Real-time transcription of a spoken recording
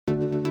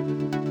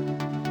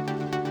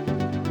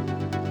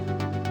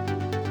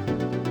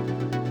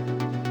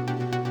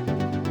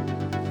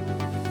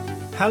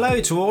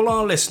Hello to all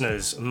our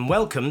listeners and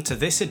welcome to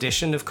this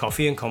edition of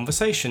Coffee and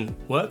Conversation,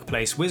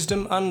 Workplace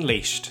Wisdom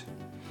Unleashed.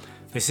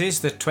 This is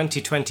the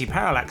 2020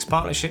 Parallax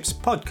Partnerships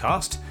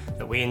podcast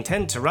that we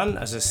intend to run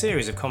as a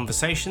series of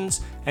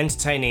conversations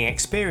entertaining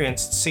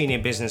experienced senior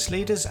business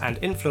leaders and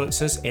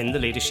influencers in the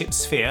leadership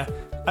sphere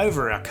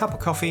over a cup of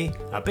coffee,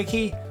 a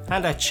bicky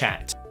and a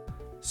chat.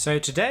 So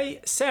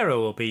today, Sarah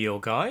will be your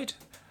guide.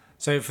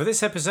 So for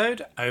this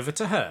episode, over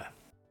to her.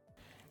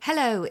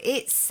 Hello,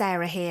 it's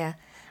Sarah here.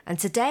 And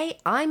today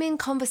I'm in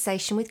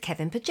conversation with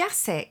Kevin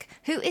Pojasic,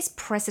 who is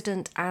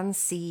President and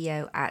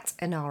CEO at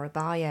Inara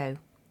Bio.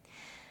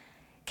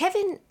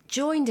 Kevin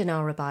joined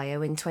Inara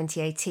Bio in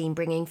 2018,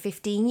 bringing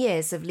 15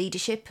 years of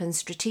leadership and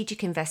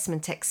strategic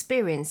investment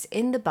experience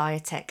in the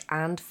biotech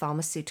and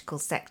pharmaceutical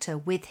sector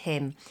with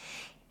him.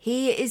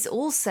 He is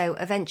also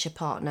a venture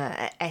partner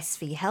at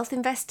SV Health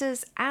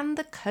Investors and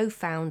the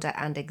co-founder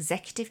and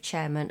executive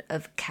chairman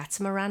of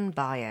Catamaran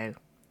Bio.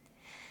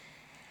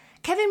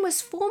 Kevin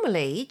was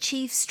formerly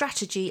Chief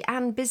Strategy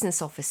and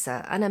Business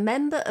Officer and a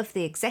member of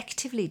the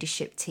executive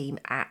leadership team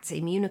at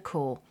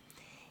Immunocore.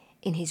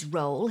 In his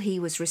role, he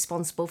was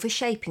responsible for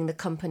shaping the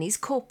company's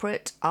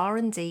corporate,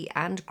 R&D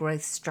and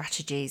growth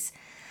strategies,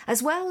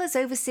 as well as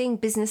overseeing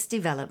business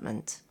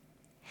development.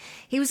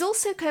 He was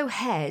also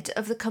co-head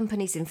of the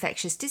company's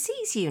infectious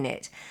disease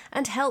unit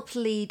and helped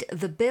lead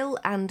the Bill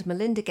and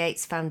Melinda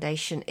Gates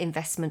Foundation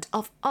investment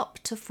of up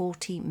to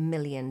 $40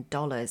 million.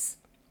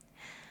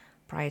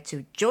 Prior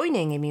to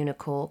joining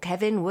Immunocore,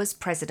 Kevin was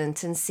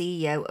president and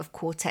CEO of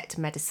Quartet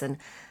Medicine,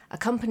 a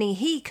company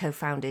he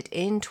co-founded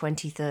in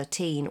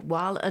 2013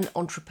 while an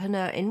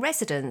entrepreneur in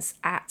residence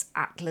at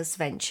Atlas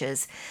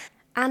Ventures.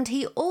 And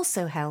he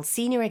also held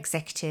senior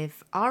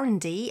executive,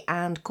 R&D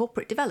and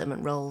corporate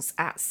development roles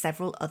at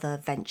several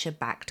other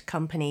venture-backed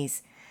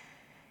companies.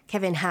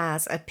 Kevin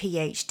has a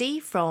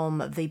PhD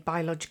from the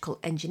Biological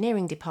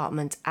Engineering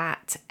Department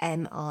at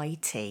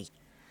MIT.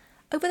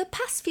 Over the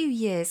past few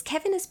years,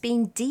 Kevin has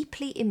been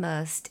deeply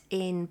immersed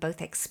in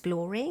both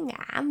exploring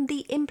and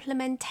the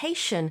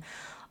implementation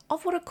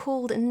of what are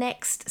called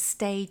next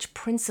stage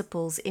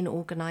principles in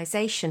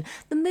organisation,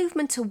 the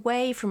movement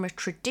away from a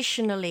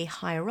traditionally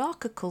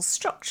hierarchical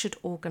structured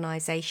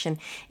organisation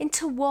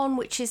into one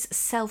which is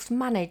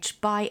self-managed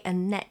by a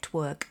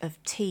network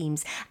of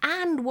teams,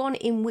 and one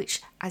in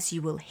which, as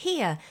you will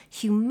hear,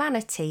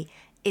 humanity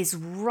is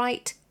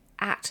right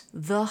at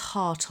the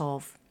heart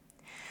of.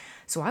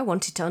 So I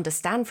wanted to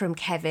understand from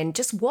Kevin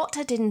just what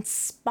had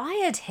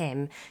inspired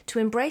him to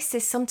embrace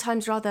this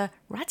sometimes rather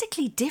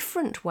radically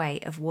different way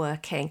of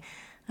working,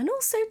 and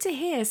also to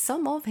hear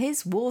some of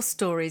his war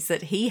stories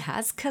that he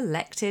has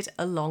collected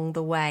along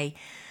the way.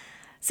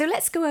 So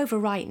let's go over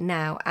right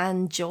now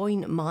and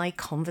join my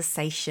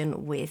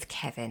conversation with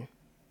Kevin.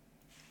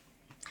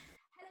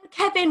 Hello,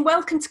 Kevin.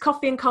 Welcome to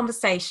Coffee and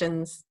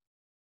Conversations.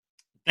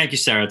 Thank you,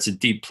 Sarah. It's a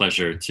deep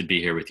pleasure to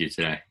be here with you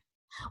today.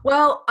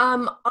 Well,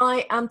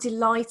 I am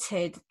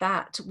delighted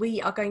that we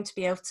are going to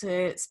be able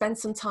to spend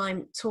some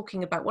time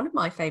talking about one of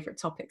my favourite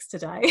topics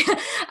today,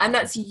 and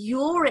that's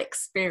your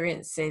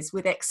experiences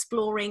with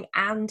exploring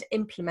and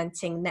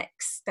implementing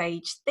next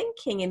stage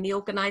thinking in the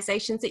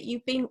organisations that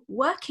you've been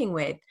working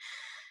with.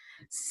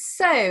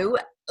 So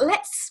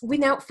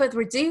without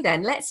further ado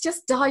then, let's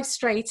just dive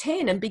straight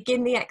in and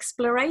begin the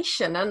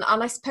exploration. And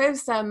I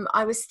suppose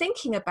I was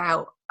thinking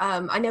about,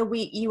 I know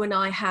you and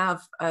I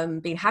have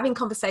been having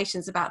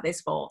conversations about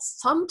this for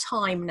some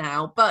time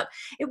now, but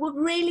it would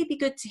really be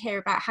good to hear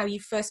about how you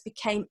first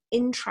became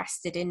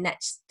interested in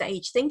next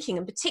stage thinking,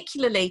 and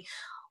particularly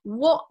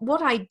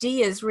what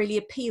ideas really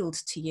appealed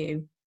to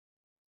you.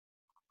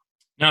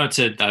 No,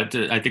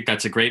 I think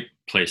that's a great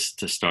place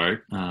to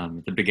start,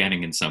 at the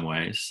beginning in some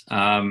ways.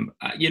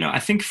 I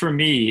think for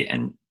me,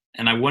 and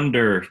I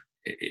wonder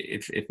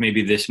if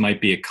maybe this might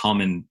be a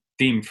common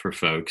theme for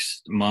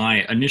folks,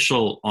 my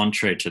initial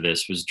entree to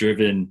this was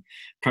driven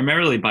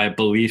primarily by a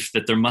belief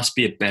that there must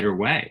be a better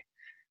way.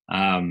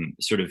 In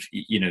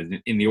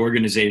the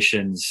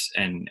organizations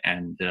and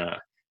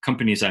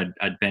companies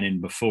I'd been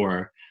in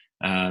before,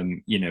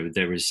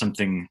 there was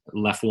something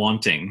left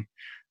wanting.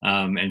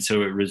 And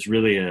so it was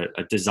really a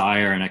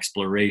desire, an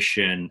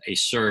exploration, a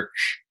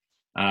search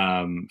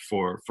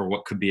for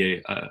what could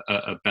be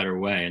a better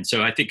way. And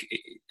so I think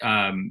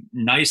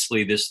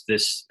nicely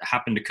this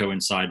happened to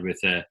coincide with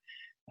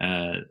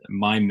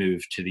my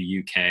move to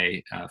the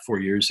UK 4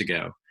 years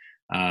ago.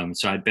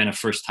 So I'd been a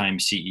first-time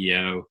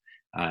CEO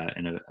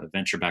in a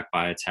venture-backed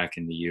biotech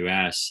in the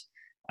US.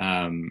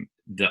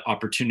 The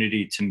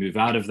opportunity to move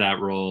out of that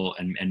role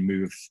and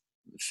move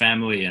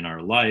family in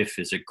our life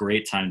is a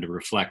great time to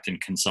reflect and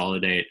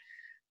consolidate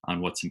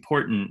on what's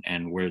important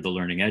and where the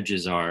learning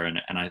edges are. And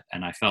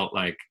I felt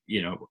like,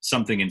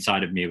 something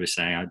inside of me was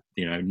saying,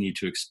 I need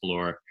to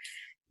explore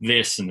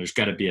this, and there's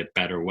got to be a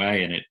better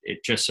way. And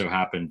it just so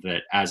happened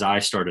that as I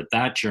started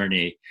that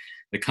journey,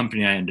 the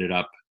company I ended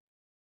up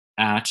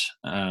at,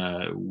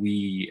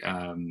 we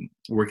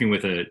working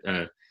with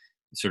a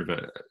sort of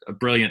a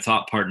brilliant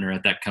thought partner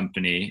at that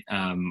company,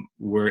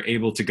 were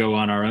able to go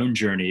on our own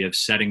journey of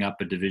setting up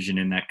a division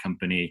in that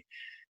company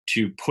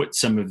to put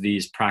some of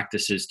these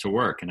practices to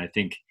work. And I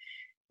think,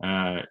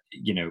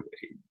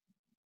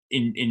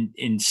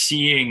 in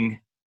seeing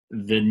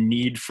the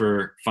need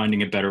for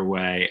finding a better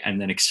way and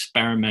then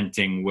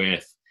experimenting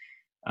with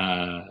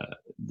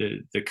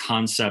the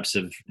concepts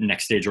of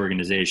next stage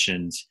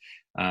organizations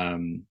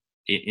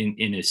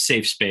in a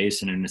safe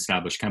space and an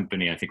established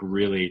company, I think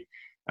really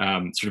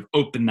sort of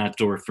opened that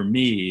door for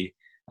me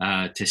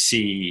to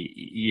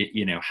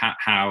see,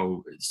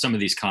 how some of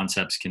these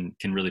concepts can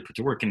really put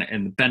to work,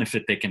 and the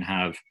benefit they can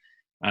have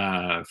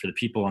for the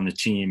people on the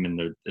team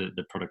and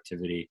the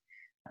productivity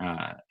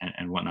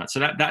and whatnot. So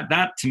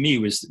that to me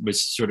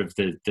was sort of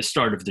the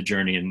start of the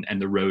journey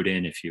and the road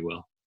in, if you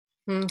will.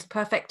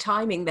 Perfect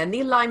timing then,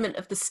 the alignment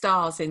of the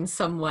stars in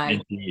some way.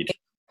 Indeed.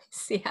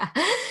 Yeah.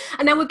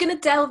 And now we're going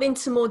to delve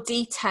into more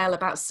detail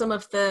about some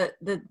of the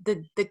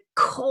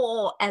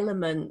core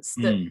elements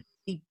that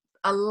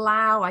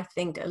allow, I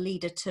think, a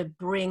leader to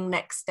bring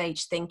next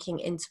stage thinking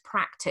into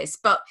practice.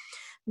 But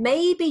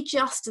maybe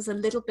just as a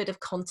little bit of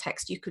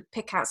context, you could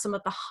pick out some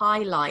of the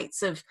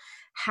highlights of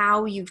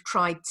how you've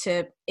tried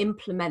to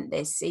implement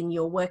this in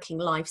your working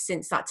life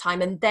since that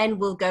time, and then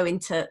we'll go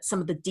into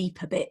some of the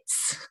deeper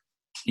bits.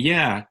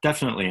 Yeah,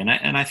 definitely. And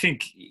I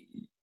think,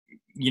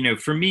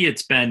 for me,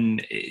 it's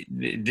been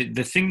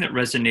the thing that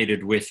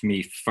resonated with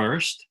me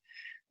first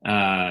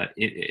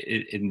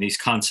in these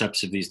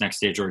concepts of these next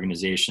stage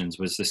organizations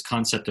was this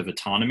concept of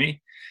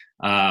autonomy.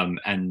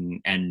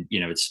 And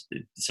it's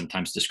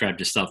sometimes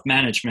described as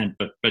self-management,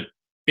 but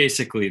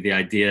basically the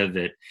idea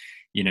that,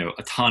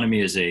 autonomy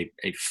is a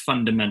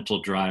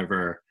fundamental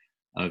driver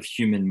of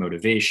human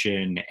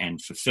motivation and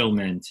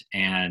fulfillment,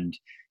 and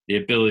the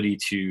ability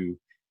to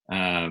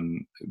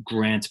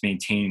grant,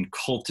 maintain,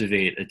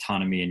 cultivate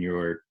autonomy in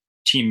your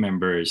team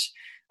members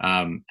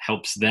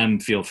helps them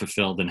feel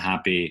fulfilled and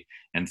happy,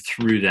 and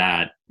through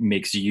that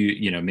makes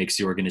makes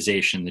the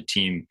organization, the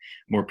team,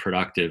 more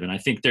productive. And I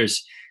think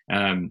there's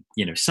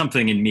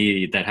something in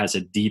me that has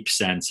a deep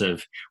sense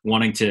of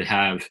wanting to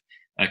have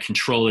a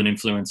control and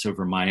influence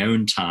over my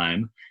own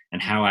time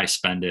and how I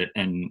spend it.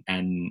 And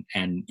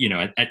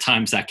at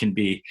times that can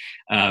be,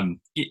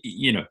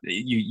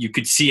 you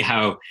could see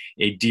how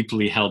a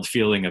deeply held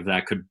feeling of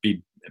that could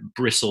be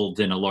bristled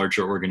in a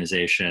larger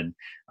organization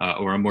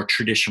or a more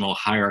traditional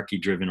hierarchy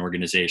driven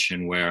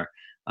organization where,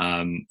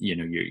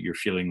 you're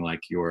feeling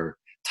like your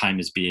time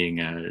is being,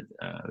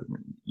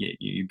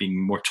 you're being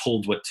more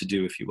told what to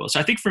do, if you will. So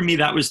I think for me,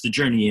 that was the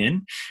journey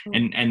in,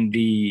 and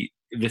the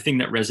thing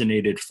that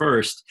resonated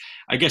first,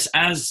 I guess,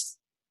 as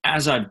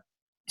I've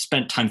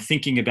spent time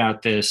thinking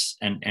about this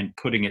and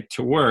putting it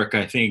to work,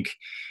 I think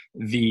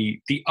the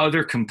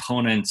other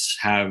components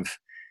have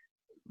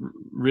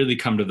really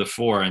come to the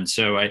fore. And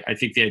so I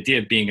think the idea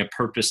of being a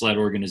purpose-led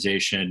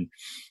organization,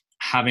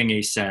 having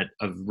a set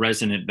of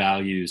resonant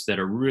values that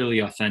are really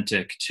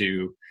authentic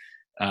to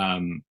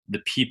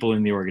the people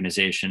in the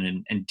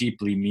organization and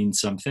deeply mean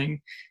something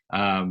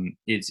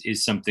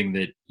is something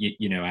that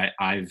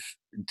I've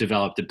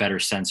developed a better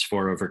sense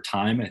for over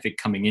time. I think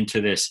coming into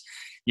this,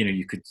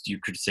 you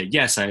could say,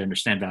 yes, I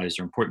understand values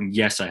are important.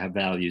 Yes, I have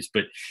values,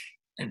 but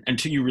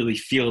until you really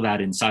feel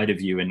that inside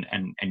of you and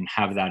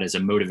have that as a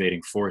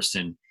motivating force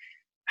in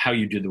how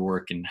you do the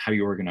work and how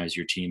you organize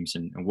your teams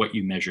and what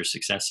you measure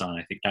success on,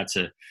 I think that's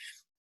a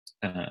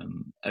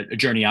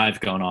journey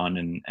I've gone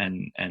on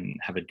and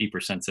have a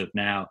deeper sense of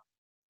now.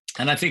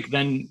 And I think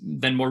then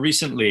more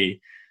recently,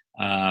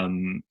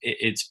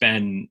 it's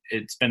been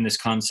this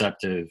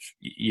concept of,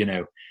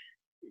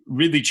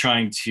 really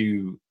trying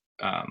to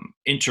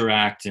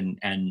interact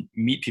and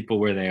meet people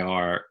where they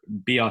are,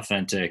 be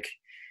authentic,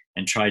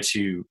 and try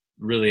to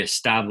really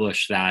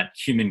establish that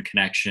human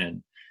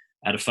connection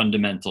at a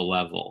fundamental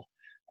level.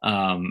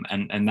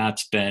 And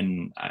that's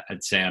been,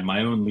 I'd say, on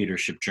my own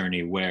leadership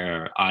journey,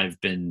 where I've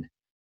been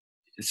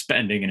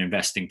spending and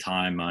investing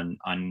time on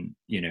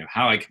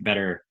how I can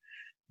better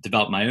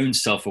develop my own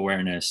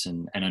self-awareness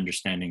and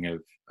understanding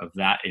of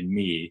that in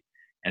me,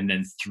 and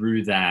then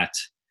through that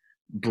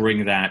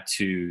bring that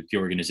to the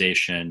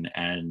organization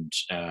and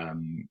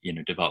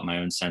develop my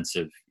own sense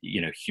of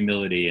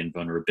humility and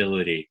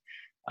vulnerability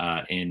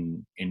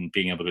in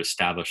being able to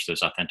establish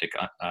those authentic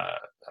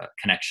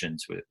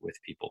connections with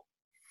people.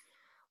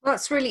 Well,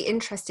 that's really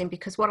interesting,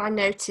 because what I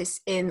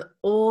notice in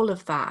all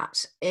of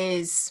that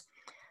is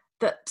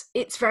that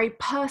it's very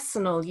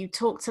personal. You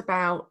talked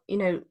about,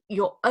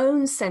 your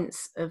own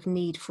sense of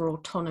need for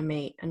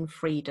autonomy and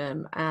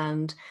freedom,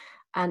 and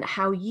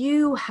how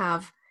you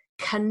have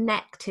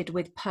connected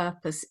with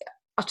purpose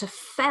at a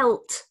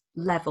felt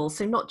level,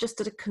 so not just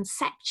at a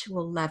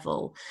conceptual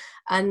level,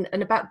 and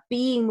about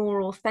being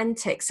more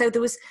authentic. So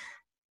this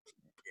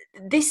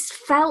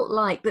felt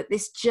like that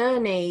this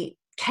journey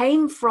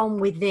came from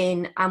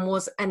within and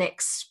was an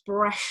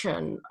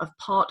expression of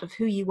part of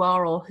who you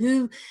are or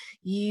who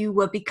you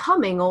were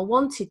becoming or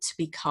wanted to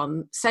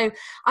become. So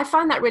I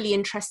find that really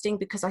interesting,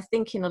 because I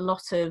think in a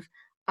lot of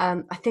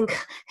I think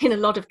in a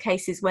lot of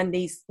cases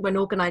when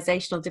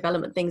organizational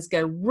development things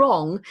go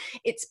wrong,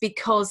 it's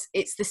because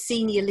it's the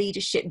senior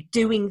leadership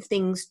doing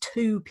things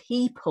to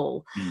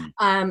people.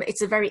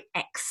 It's a very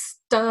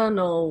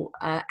external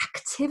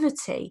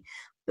activity,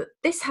 but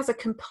this has a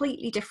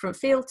completely different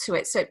feel to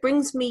it. So it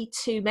brings me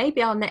to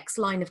maybe our next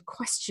line of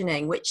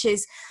questioning, which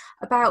is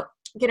about,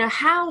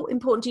 how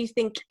important do you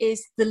think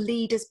is the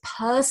leader's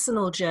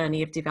personal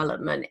journey of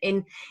development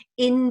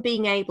in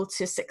being able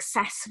to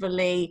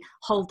successfully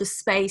hold the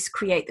space,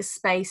 create the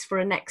space for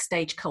a next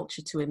stage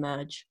culture to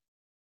emerge?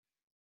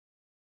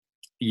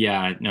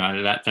 Yeah,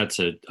 no, that's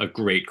a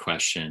great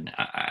question.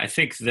 I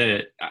think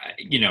that,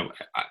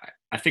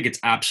 I think it's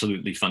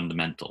absolutely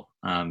fundamental,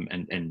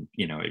 and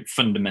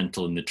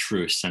fundamental in the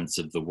truest sense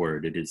of the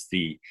word. It is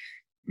the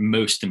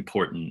most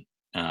important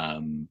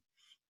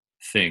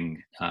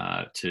thing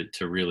to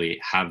really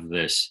have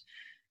this,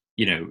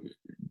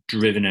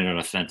 driven at an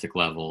authentic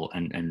level,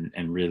 and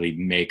really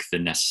make the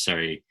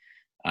necessary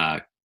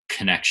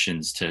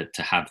connections to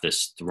have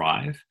this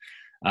thrive.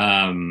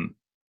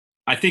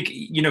 I think,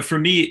 for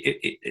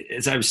me,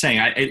 as I was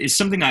saying, it's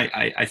something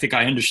I think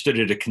I understood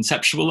at a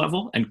conceptual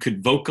level and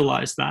could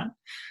vocalize that.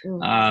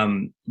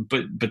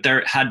 But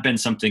there had been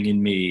something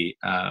in me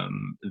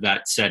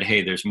that said,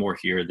 hey, there's more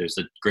here. There's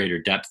a greater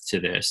depth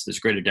to this. There's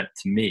greater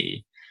depth to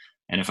me.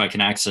 And if I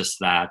can access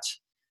that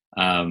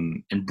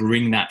and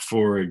bring that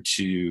forward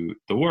to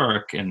the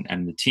work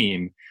and the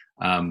team,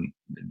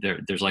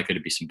 there's likely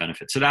to be some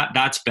benefit. So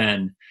that's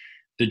been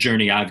the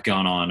journey I've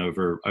gone on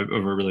over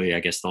really, I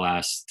guess, the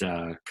last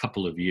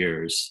couple of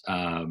years.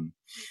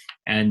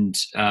 And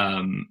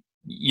I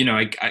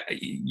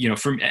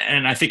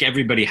think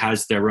everybody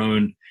has their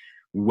own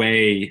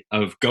way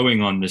of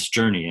going on this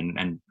journey,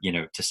 and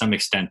to some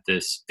extent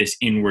this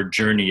inward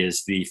journey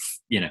is the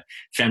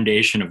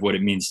foundation of what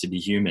it means to be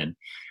human,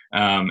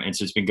 and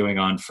so it's been going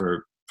on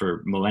for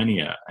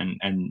millennia,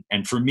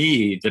 and for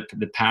me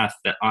the path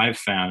that I've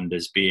found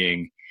as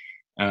being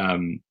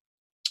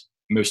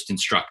most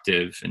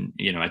instructive, and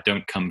I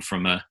don't come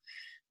from a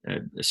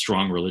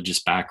strong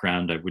religious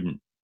background. I wouldn't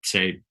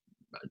say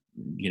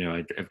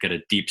I've got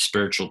a deep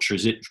spiritual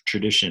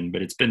tradition,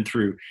 but it's been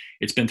through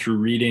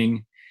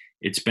reading.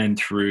 It's been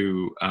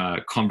through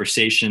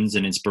conversations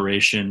and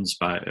inspirations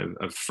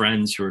of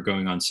friends who are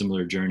going on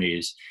similar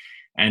journeys,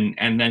 and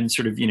then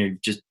sort of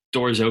just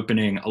doors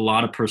opening, a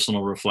lot of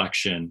personal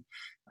reflection,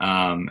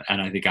 and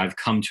I think I've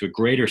come to a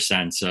greater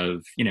sense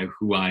of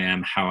who I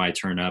am, how I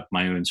turn up,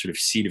 my own sort of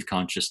seat of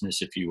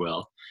consciousness, if you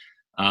will,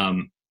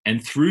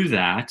 and through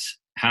that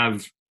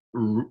have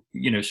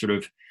sort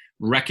of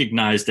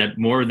recognized at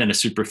more than a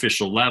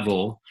superficial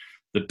level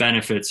the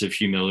benefits of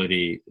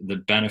humility, the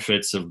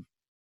benefits of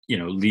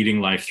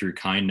leading life through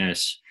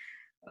kindness,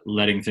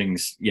 letting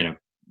things,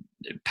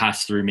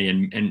 pass through me,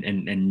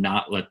 and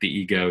not let the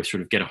ego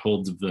sort of get a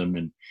hold of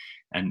them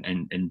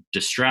and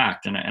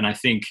distract. And I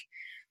think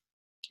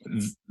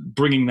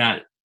bringing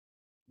that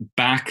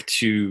back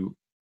to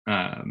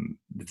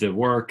the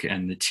work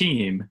and the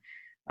team,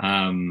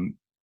 I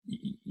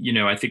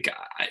think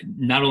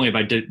not only have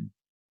I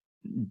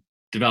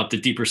developed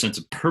a deeper sense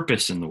of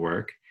purpose in the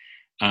work,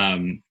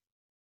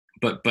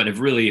 but have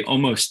really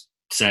almost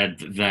said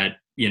that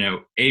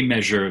a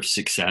measure of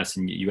success,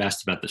 and you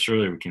asked about this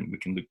earlier, we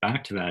can loop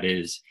back to that,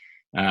 is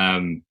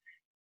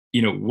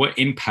what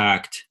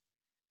impact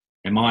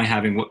am I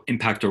having, what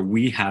impact are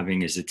we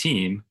having as a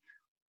team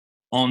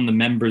on the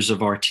members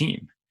of our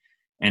team,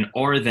 and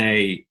are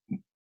they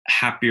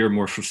happier,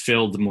 more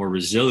fulfilled, more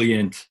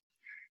resilient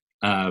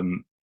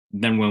than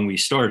when we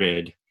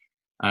started,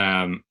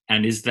 and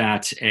is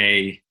that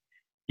a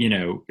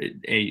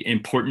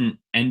important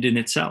end in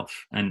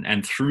itself,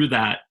 and through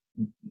that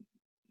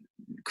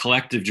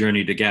collective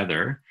journey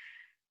together,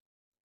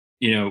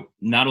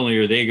 not only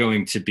are they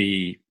going to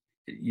be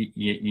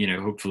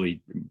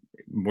hopefully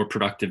more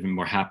productive and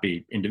more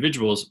happy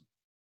individuals,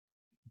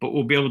 but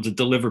we'll be able to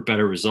deliver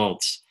better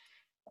results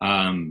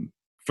from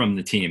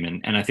the team.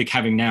 And I think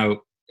having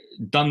now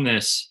done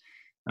this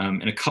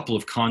in a couple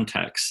of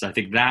contexts, I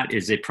think that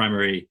is a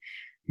primary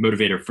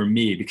motivator for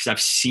me, because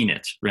I've seen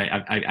it, right?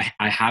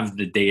 I have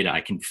the data,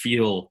 I can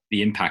feel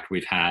the impact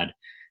we've had.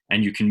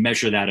 And you can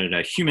measure that at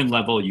a human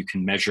level. You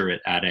can measure it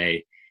at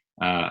a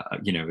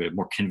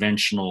more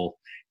conventional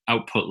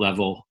output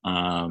level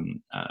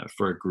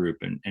for a group.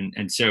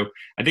 And so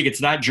I think it's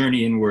that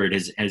journey inward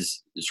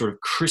has sort of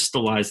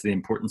crystallized the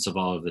importance of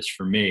all of this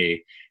for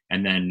me.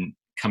 And then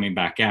coming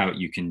back out,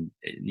 you can,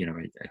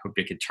 I hope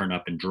it could turn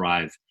up and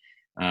drive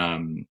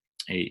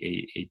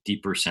a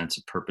deeper sense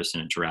of purpose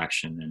and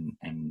interaction,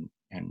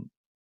 and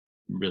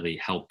really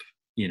help,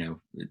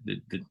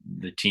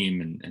 the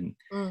team and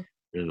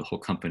the whole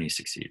company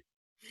succeed.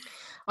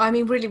 I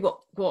mean, really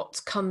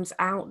what comes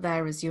out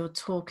there as you're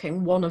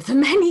talking, one of the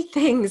many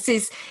things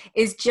is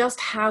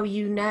just how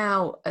you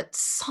now at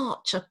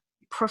such a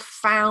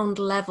profound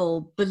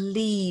level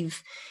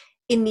believe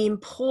in the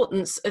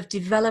importance of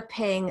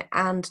developing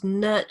and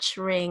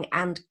nurturing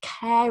and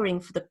caring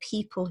for the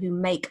people who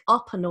make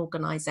up an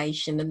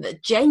organization, and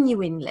that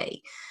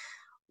genuinely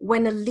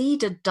when a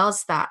leader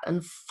does that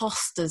and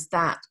fosters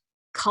that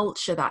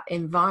culture, that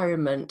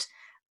environment,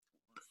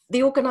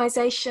 the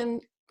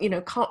organization,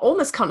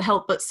 can't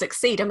help but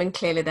succeed. I mean,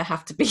 clearly there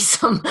have to be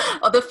some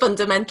other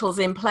fundamentals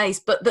in place,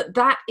 but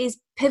that is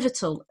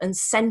pivotal and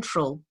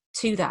central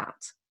to that.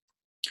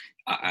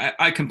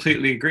 I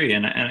completely agree,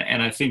 and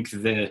I think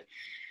that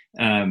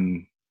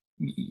I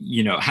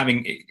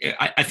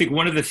think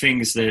one of the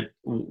things that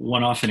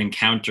one often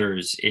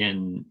encounters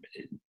in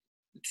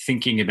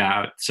thinking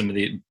about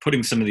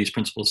putting some of these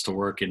principles to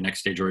work in next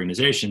stage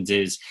organizations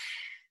is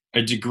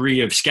a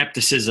degree of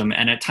skepticism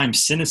and at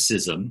times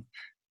cynicism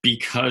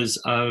because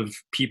of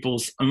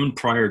people's own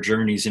prior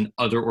journeys in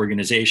other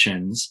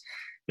organizations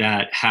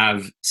that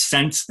have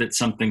sensed that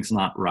something's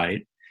not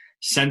right,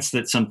 sense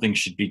that something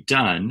should be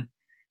done,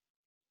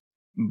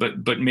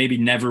 but maybe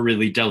never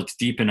really delved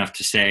deep enough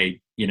to say,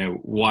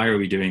 why are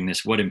we doing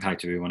this? What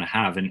impact do we want to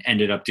have? And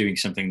ended up doing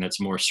something that's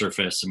more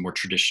surface and more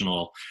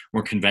traditional,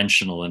 more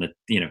conventional, and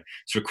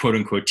sort of quote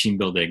unquote team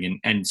building.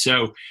 And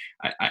so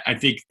I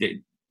think that,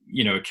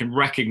 it can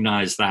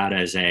recognize that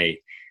as a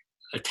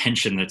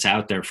tension that's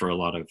out there for a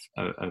lot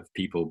of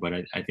people. But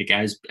I think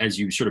as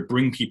you sort of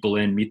bring people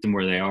in, meet them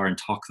where they are, and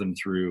talk them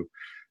through,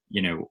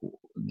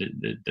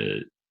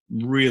 the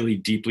really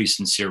deeply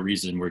sincere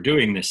reason we're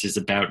doing this is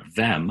about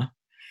them.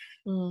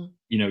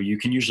 You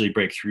can usually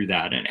break through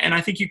that. And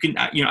I think you can,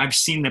 I've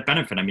seen that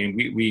benefit. I mean,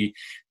 we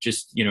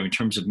just, in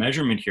terms of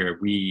measurement here,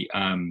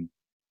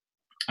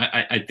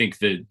 I think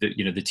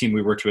the team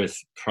we worked with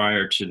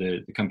prior to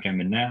the company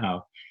I'm in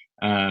now,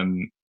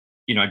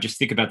 I just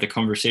think about the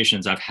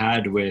conversations I've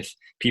had with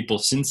people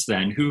since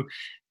then who,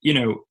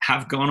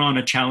 have gone on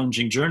a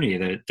challenging journey,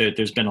 that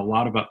there's been a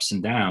lot of ups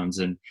and downs,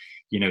 and,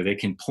 they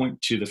can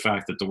point to the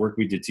fact that the work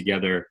we did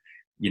together,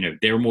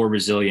 they're more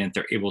resilient.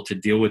 They're able to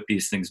deal with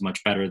these things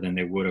much better than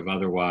they would have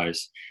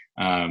otherwise,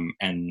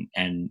 and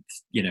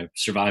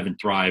survive and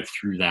thrive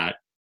through that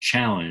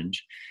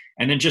challenge.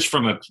 And then just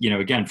from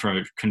from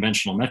a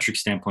conventional metric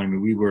standpoint, I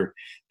mean,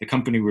 the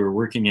company we were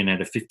working in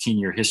had a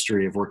 15-year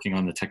history of working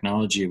on the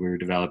technology we were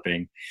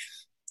developing,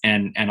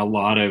 and a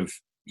lot of,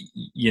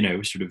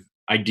 sort of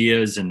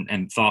ideas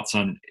and thoughts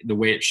on the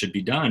way it should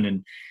be done.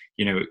 And,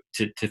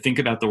 to think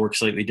about the work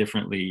slightly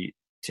differently,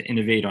 to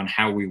innovate on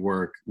how we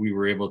work, we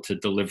were able to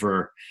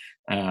deliver,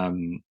 sort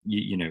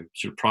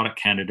of product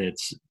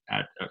candidates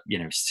at,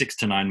 6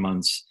 to 9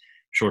 months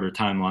shorter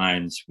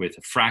timelines with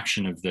a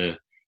fraction of the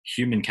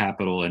human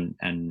capital and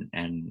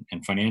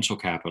financial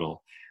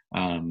capital.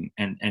 And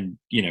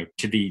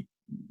to the,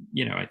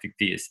 I think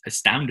the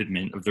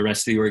astoundment of the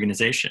rest of the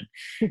organization.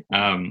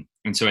 And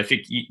so I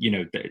think,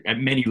 at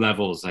many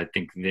levels, I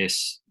think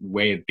this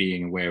way of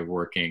being, a way of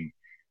working,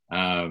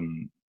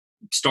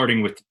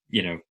 starting with,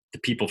 the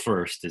people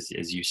first,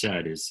 as you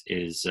said,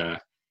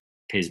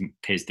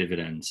 pays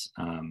dividends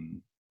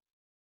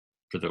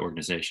for the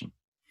organization.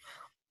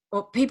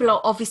 Well, people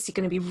are obviously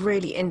going to be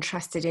really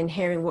interested in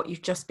hearing what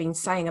you've just been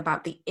saying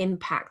about the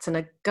impact, and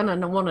are going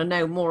to want to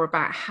know more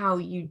about how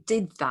you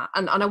did that.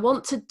 And I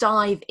want to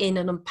dive in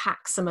and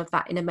unpack some of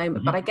that in a moment.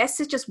 Mm-hmm. But I guess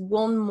there's just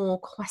one more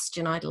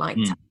question I'd like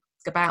to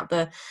ask about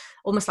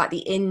almost like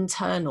the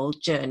internal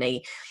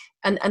journey.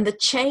 And the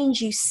change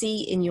you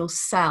see in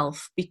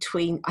yourself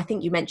between, I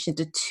think you mentioned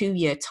a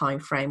 2-year time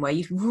frame where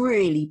you've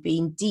really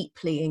been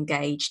deeply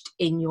engaged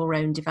in your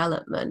own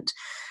development.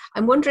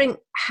 I'm wondering,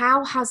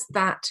 how has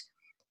that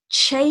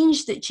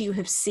change that you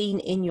have seen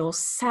in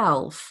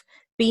yourself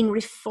been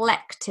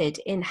reflected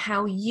in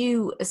how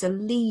you as a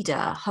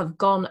leader have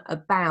gone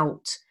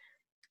about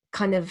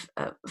kind of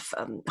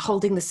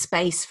holding the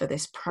space for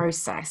this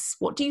process?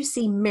 What do you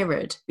see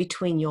mirrored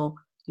between your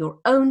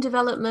own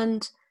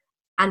development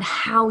and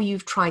how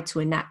you've tried to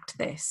enact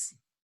this?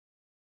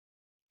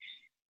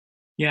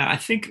 Yeah, I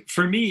think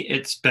for me,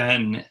 it's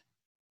been,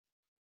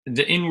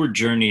 the inward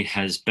journey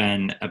has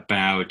been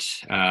about,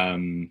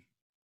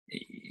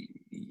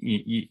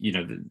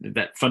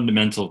 that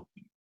fundamental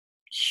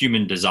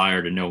human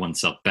desire to know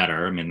oneself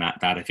better. I mean,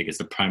 that I think is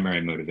the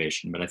primary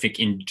motivation. But I think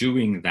in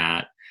doing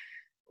that,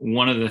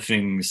 one of the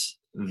things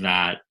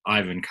that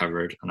I've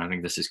uncovered, and I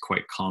think this is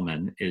quite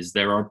common, is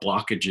there are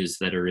blockages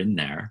that are in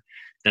there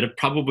that have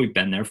probably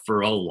been there for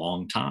a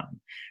long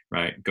time,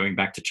 right? Going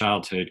back to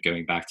childhood,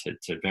 going back to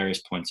various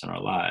points in our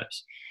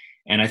lives.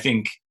 And I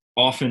think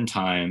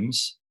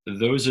oftentimes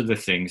those are the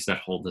things that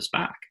hold us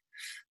back.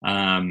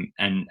 And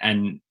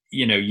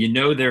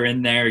they're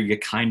in there, you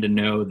kind of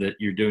know that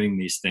you're doing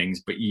these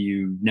things, but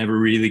you never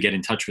really get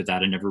in touch with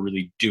that and never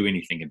really do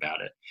anything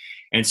about it.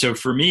 And so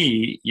for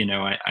me,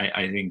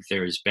 I think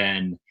there's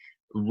been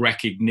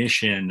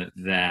recognition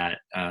that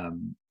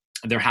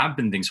there have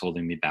been things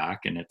holding me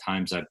back. And at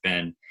times I've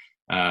been,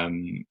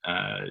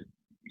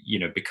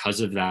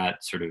 because of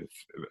that, sort of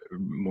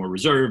more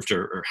reserved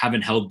or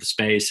haven't held the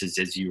space,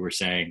 as you were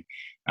saying,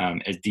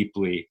 as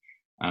deeply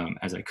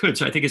as I could.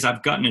 So I think as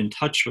I've gotten in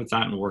touch with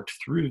that and worked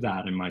through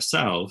that in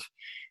myself,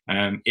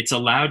 it's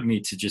allowed me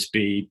to just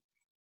be,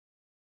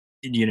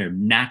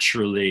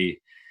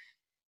 naturally,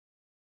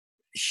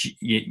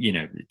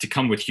 to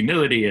come with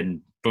humility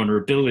and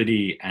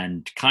vulnerability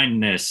and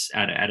kindness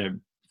at a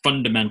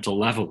fundamental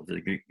level.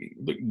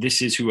 Look,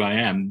 this is who I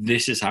am.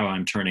 This is how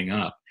I'm turning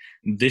up.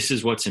 This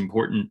is what's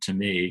important to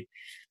me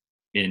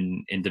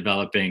in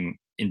developing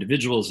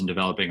individuals and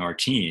developing our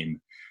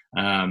team.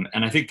 And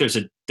I think there's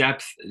a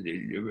depth,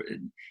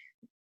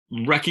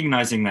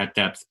 recognizing that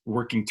depth,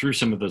 working through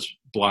some of those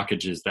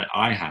blockages that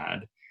I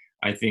had,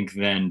 I think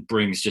then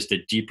brings just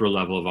a deeper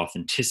level of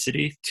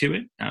authenticity to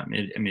it.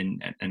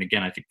 And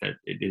again, I think that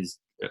it is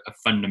a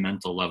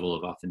fundamental level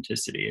of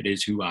authenticity. It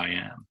is who I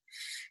am.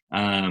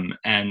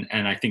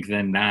 And I think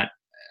then that,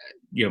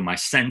 my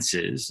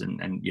senses,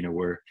 and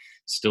we're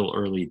still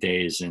early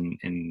days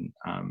in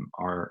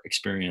our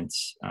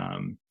experience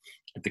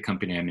at the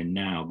company I'm in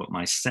now, but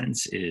my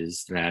sense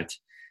is that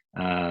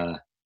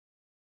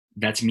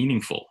that's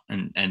meaningful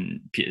and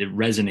it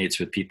resonates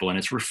with people, and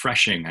it's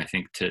refreshing, I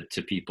think,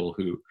 to people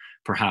who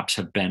perhaps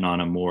have been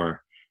on a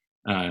more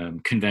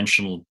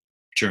conventional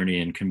journey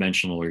in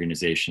conventional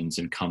organizations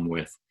and come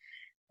with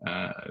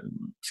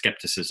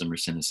skepticism or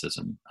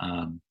cynicism.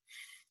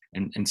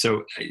 And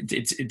so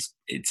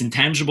it's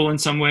intangible in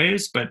some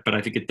ways, but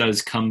I think it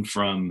does come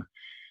from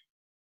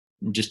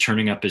just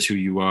turning up as who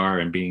you are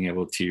and being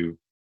able to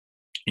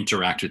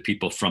interact with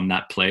people from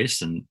that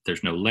place. And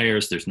there's no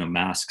layers, there's no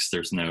masks,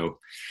 there's no,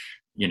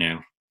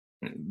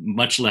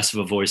 much less of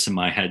a voice in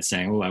my head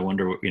saying, "Oh, I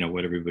wonder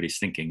what everybody's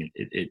thinking."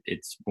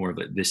 It's more of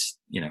a, this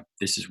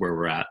is where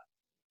we're at.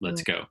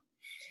 Let's go.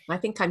 I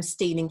think I'm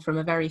stealing from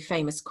a very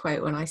famous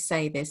quote when I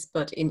say this,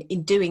 but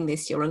in doing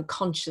this, you're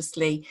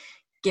unconsciously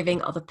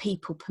giving other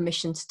people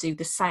permission to do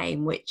the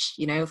same, which,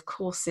 of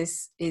course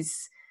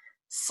is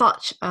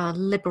such a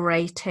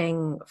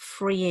liberating,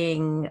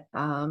 freeing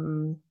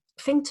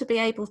thing to be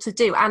able to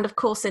do, and of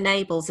course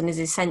enables and is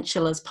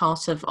essential as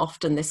part of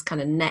often this kind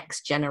of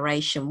next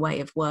generation way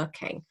of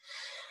working.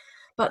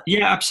 But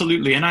yeah,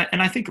 absolutely. And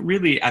I think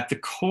really at the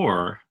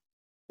core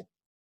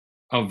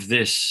of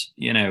this,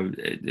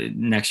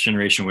 next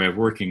generation way of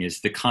working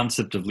is the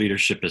concept of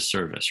leadership as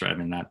service, right? I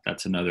mean,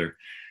 that's another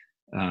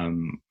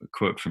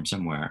quote from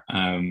somewhere.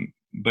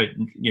 But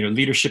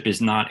leadership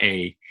is not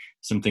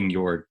something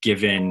you're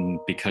given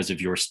because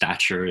of your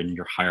stature and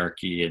your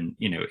hierarchy, and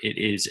it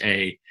is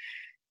a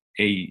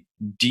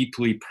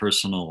deeply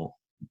personal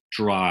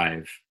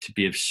drive to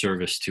be of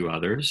service to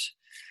others.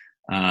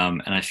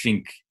 And I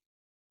think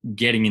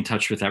getting in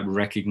touch with that,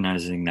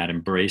 recognizing that,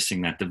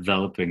 embracing that,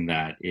 developing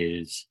that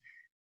is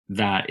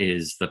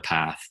the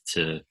path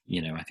to,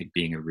 I think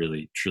being a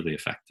really, truly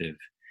effective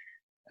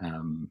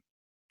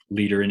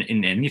leader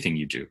in anything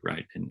you do,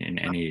 right? In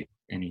any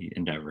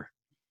endeavor.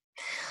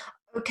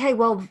 Okay,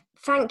 well,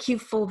 thank you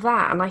for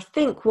that. And I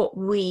think what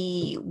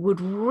we would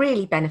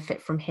really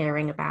benefit from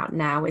hearing about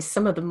now is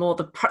some of the more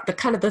the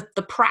kind of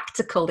the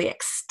practical, the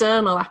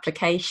external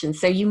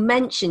applications. So you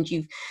mentioned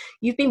you've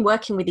been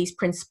working with these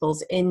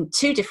principles in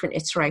 2 different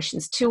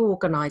iterations, 2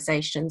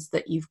 organizations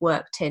that you've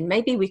worked in.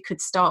 Maybe we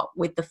could start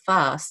with the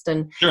first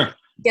and Sure.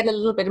 Get a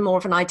little bit more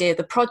of an idea of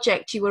the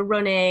project you were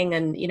running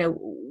and,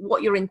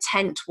 what your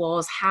intent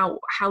was. How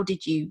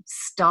did you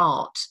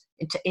start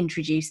to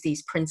introduce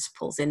these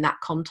principles in that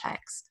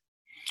context?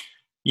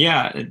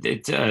 Yeah,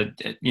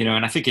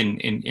 and I think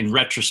in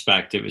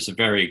retrospect, it was a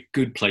very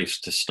good place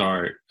to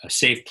start, a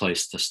safe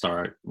place to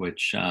start,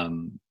 which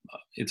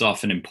it's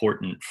often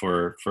important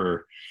for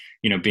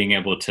being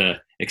able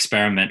to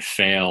experiment,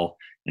 fail,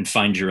 and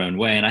find your own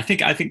way. And I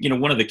think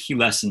one of the key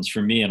lessons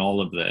for me in all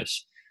of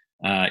this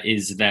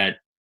is that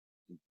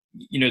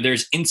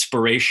there's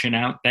inspiration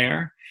out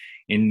there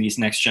in these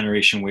next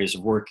generation ways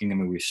of working. I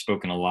mean, we've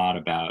spoken a lot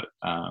about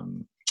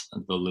the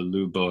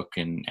Lelou book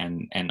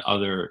and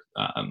other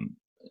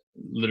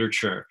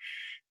literature,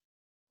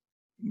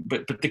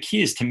 but the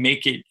key is to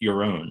make it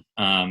your own,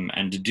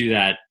 and to do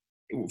that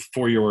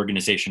for your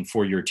organization,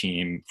 for your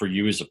team, for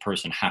you as a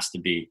person, has to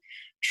be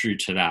true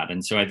to that.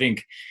 And so I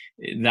think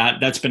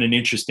that's been an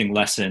interesting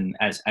lesson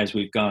as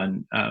we've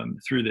gone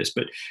through this.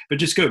 But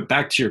just go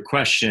back to your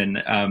question.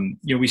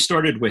 We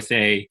started with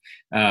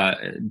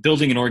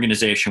building an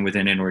organization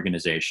within an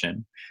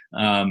organization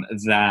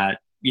that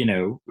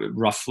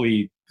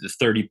roughly the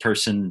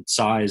 30-person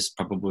size,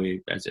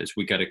 probably as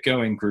we got it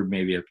going, grew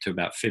maybe up to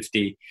about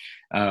 50.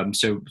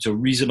 So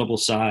reasonable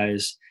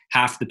size.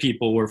 Half the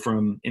people were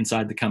from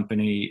inside the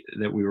company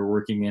that we were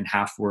working in,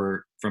 half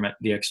were from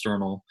the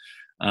external.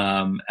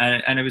 And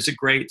it was a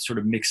great sort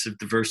of mix of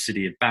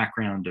diversity, of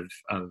background,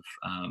 of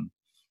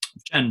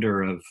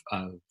gender, of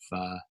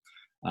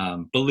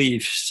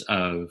beliefs,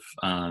 of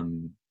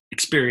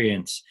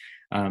experience.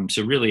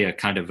 So really a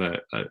kind of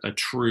a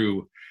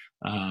true,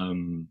 a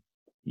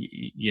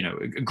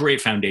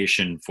great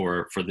foundation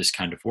for this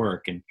kind of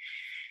work. And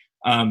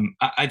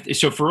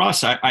so for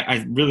us,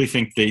 I really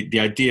think the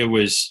idea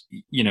was,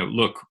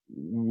 look,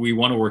 we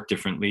want to work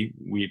differently.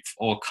 We've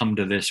all come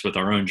to this with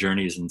our own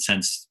journeys and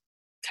sense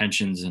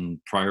tensions and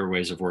prior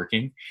ways of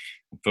working.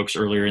 Folks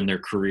earlier in their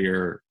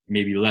career,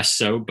 maybe less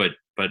so, but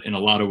in a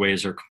lot of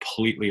ways are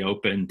completely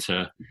open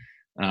to,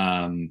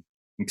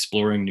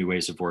 exploring new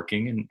ways of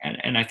working.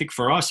 And I think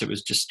for us, it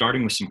was just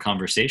starting with some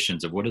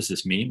conversations of what does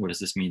this mean? What does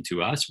this mean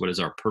to us? What is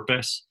our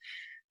purpose?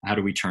 How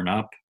do we turn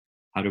up?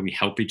 How do we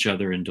help each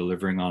other in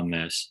delivering on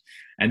this?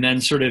 And then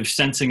sort of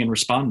sensing and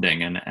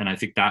responding. And I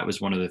think that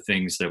was one of the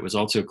things that was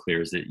also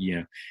clear, is that,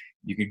 you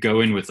could go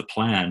in with a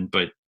plan,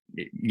 but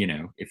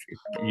if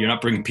you're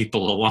not bringing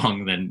people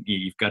along, then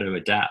you've got to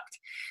adapt.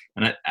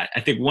 And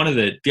I think one of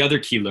the other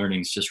key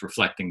learnings, just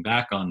reflecting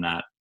back on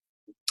that,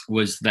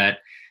 was that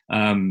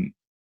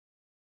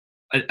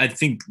I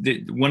think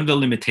that one of the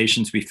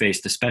limitations we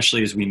faced,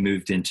 especially as we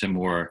moved into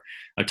more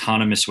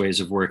autonomous ways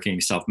of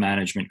working,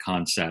 self-management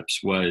concepts,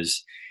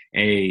 was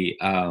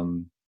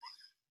again,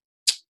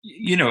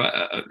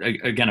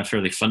 a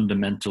fairly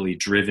fundamentally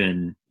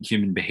driven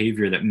human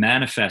behavior that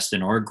manifests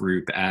in our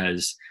group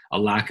as a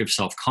lack of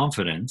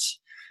self-confidence,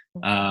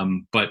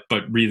 but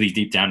really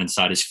deep down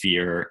inside is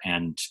fear,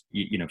 and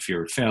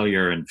fear of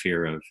failure, and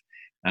fear of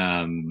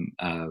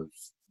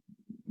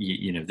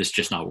this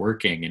just not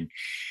working.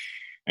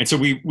 And so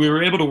we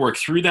were able to work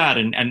through that,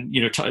 and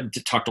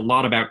talked a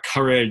lot about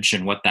courage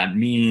and what that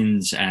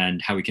means,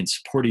 and how we can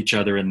support each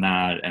other in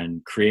that,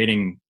 and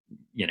creating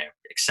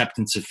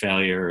acceptance of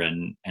failure,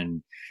 and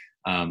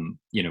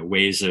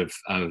ways of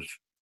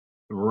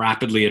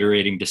rapidly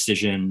iterating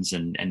decisions,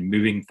 and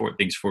moving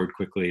things forward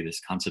quickly.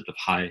 This concept of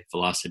high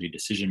velocity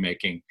decision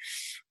making,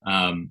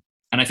 and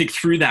I think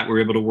through that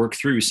we're able to work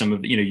through some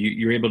of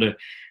you're able to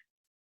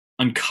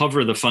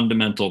uncover the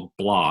fundamental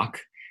block,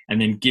 and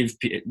then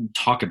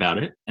talk about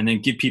it, and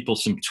then give people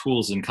some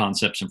tools and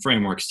concepts and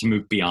frameworks to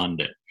move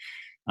beyond it.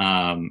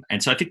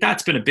 And so I think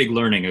that's been a big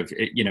learning of,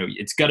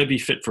 it's got to be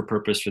fit for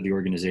purpose for the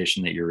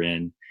organization that you're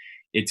in.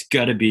 It's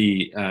got to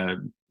be,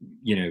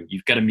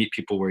 you've got to meet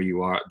people where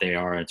they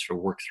are, and sort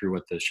of work through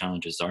what those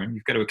challenges are. And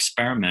you've got to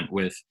experiment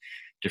with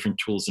different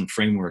tools and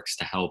frameworks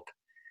to help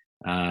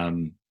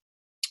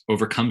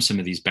overcome some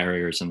of these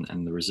barriers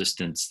and the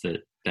resistance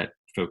that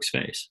folks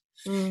face.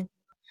 Mm.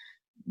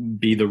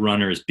 Be the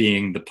runners,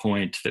 being the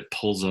point that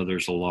pulls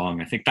others along.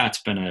 I think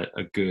that's been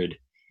a good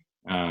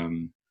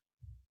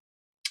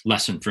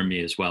lesson for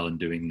me as well in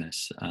doing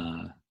this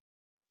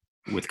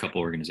with a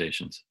couple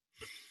organizations.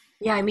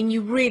 Yeah, I mean, you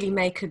really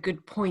make a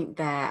good point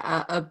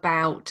there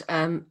about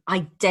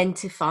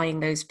identifying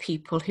those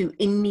people who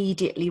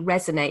immediately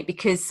resonate,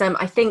 because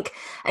I think,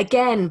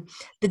 again,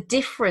 the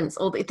difference,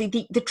 or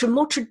the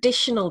more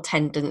traditional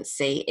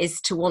tendency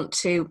is to want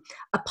to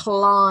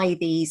apply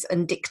these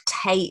and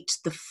dictate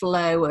the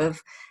flow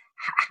of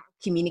how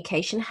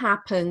communication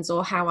happens,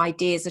 or how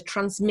ideas are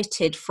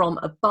transmitted from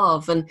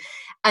above, and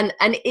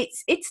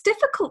it's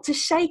difficult to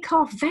shake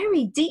off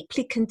very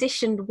deeply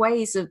conditioned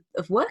ways of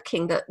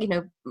working that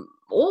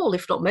all,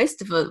 if not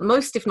most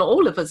if not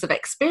all of us have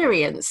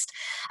experienced,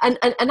 and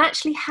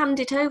actually hand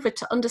it over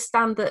to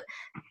understand that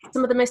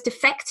some of the most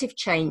effective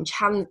change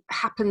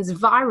happens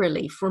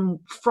virally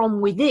from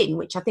within,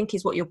 which I think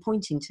is what you're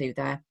pointing to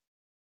there.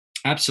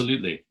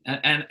 Absolutely.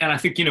 And I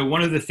think,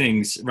 one of the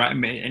things, right,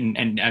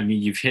 and I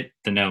mean, you've hit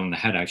the nail on the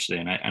head, actually.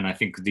 And I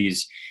think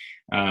these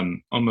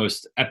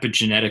almost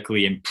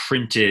epigenetically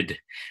imprinted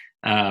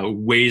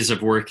ways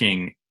of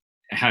working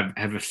have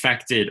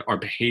affected our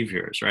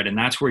behaviors, right? And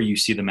that's where you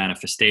see the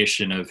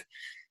manifestation of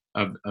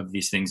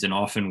these things, and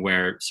often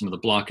where some of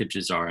the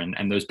blockages are.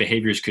 And those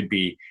behaviors could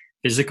be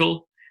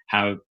physical,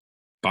 how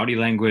body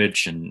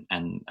language and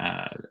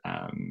how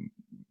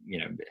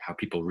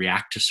people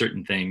react to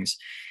certain things.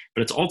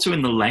 But it's also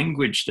in the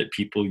language that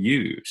people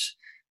use.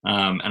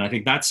 And I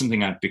think that's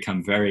something I've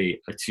become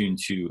very attuned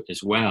to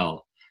as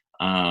well,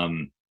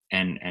 and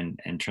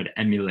try to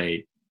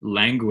emulate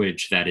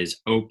language that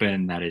is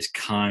open, that is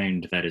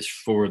kind, that is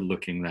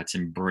forward-looking, that's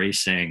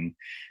embracing,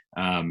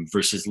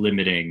 versus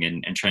limiting,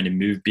 and trying to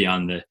move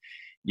beyond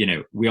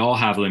we all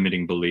have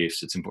limiting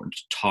beliefs. It's important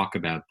to talk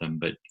about them,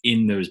 but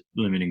in those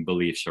limiting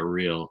beliefs are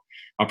real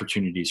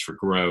opportunities for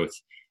growth.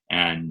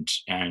 And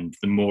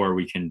the more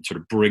we can sort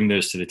of bring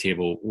those to the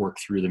table, work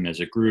through them as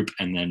a group,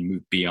 and then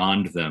move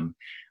beyond them,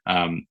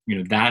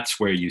 that's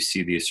where you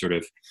see these sort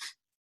of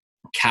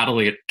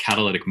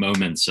catalytic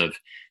moments of,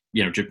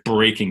 just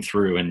breaking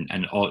through,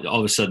 and all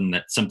of a sudden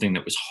that something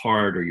that was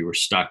hard, or you were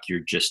stuck,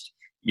 you're just,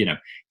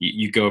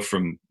 you go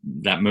from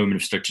that moment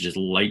of stuck to just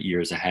light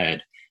years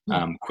ahead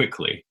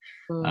quickly.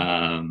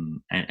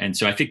 And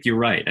so I think you're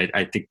right.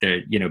 I think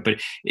that, but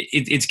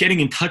it's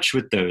getting in touch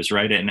with those,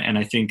 right? And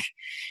I think,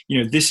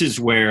 this is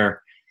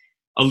where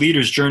a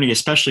leader's journey,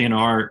 especially in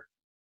our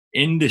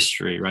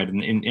industry, right?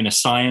 In a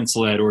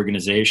science-led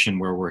organization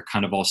where we're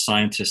kind of all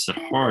scientists at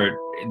heart,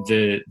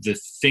 the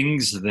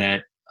things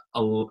that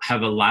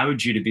have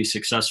allowed you to be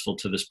successful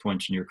to this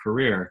point in your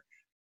career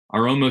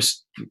are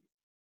almost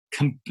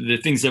the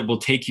things that will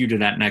take you to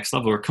that next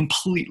level are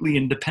completely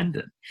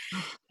independent.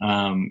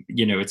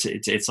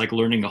 It's like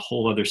learning a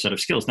whole other set of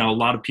skills. Now, a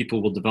lot of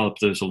people will develop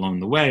those along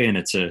the way, and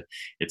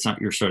it's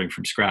not you're starting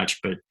from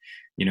scratch. But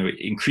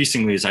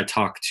increasingly, as I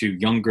talk to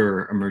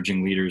younger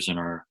emerging leaders in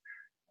our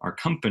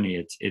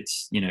company,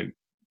 it's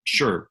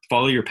sure,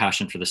 follow your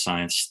passion for the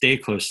science, stay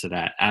close to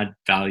that, add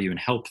value and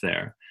help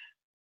there.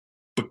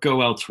 but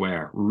go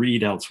elsewhere,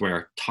 read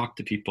elsewhere, talk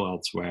to people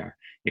elsewhere,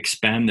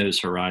 expand those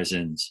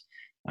horizons,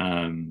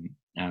 and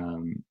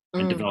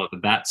develop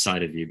that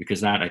side of you,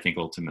 because that, I think,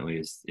 ultimately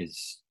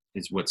is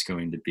what's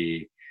going to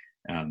be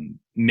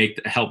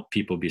help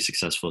people be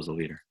successful as a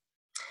leader.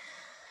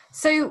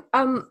 So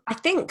I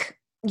think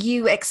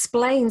you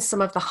explained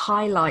some of the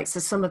highlights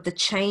of some of the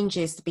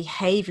changes, the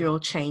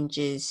behavioural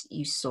changes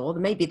you saw.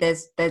 Maybe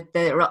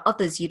there are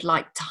others you'd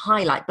like to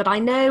highlight, but I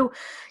know,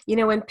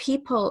 when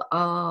people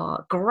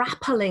are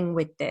grappling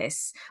with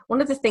this, one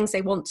of the things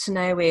they want to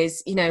know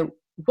is,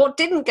 what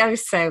didn't go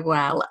so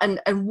well, and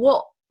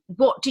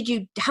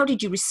how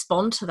did you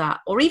respond to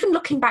that? Or even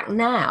looking back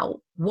now,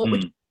 what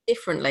would you do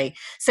differently?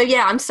 So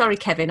yeah, I'm sorry,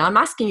 Kevin, I'm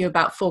asking you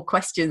about 4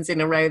 questions in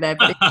a row there.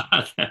 But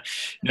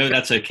no,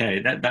 that's okay.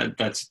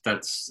 That's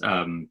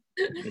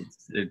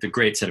the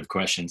great set of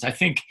questions. I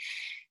think,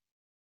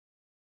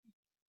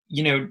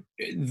 I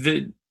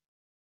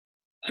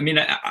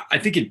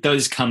think it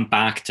does come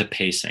back to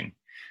pacing.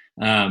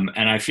 And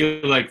I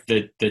feel like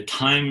the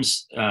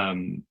times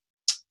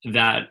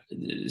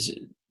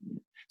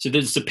so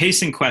there's the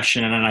pacing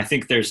question, and I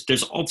think there's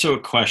also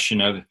a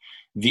question of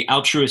the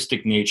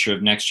altruistic nature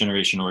of next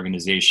generation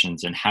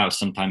organizations and how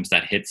sometimes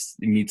that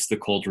meets the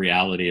cold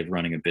reality of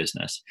running a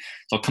business.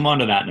 So I'll come on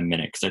to that in a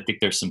minute, because I think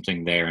there's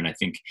something there. And I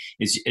think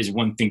as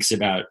one thinks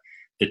about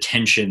the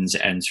tensions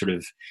and sort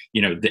of,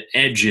 the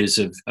edges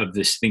of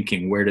this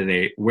thinking, where do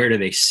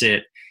they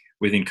sit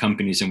within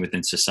companies and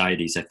within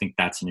societies, I think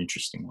that's an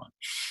interesting one.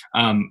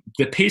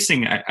 The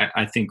pacing,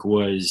 I think,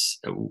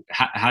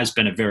 has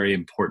been a very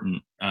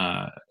important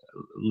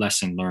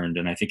lesson learned.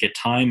 And I think at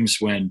times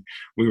when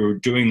we were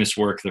doing this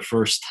work the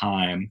first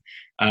time,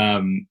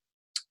 there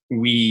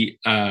were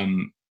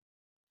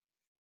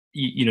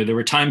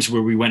times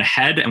where we went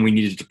ahead and we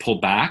needed to pull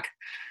back.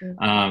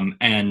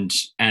 And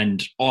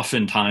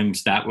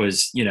oftentimes that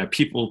was,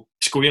 people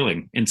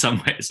squealing in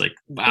some ways, like,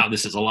 wow,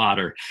 this is a lot,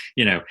 or,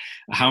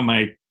 how am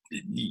I,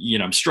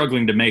 I'm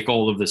struggling to make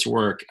all of this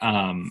work.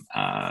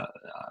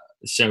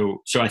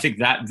 So I think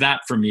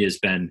that for me has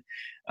been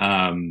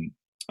a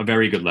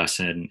very good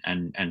lesson,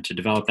 and to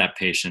develop that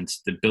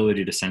patience, the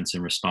ability to sense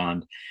and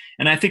respond.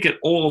 And I think it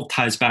all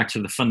ties back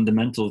to the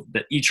fundamental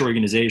that each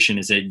organization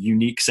is a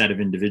unique set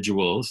of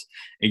individuals,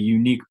 a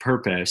unique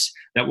purpose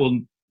that will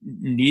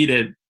need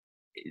a,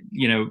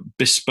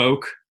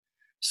 bespoke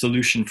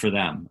solution for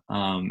them.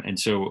 And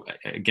so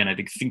again, I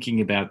think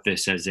thinking about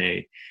this as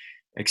a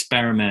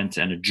experiment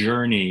and a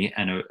journey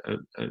and a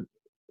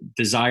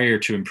desire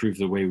to improve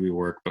the way we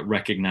work, but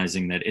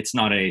recognizing that it's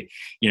not a,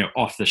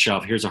 off the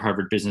shelf, here's a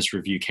Harvard Business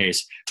Review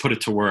case, put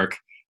it to work,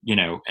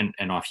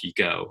 and off you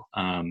go.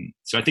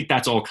 So I think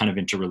that's all kind of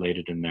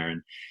interrelated in there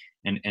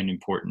and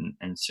important.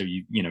 And so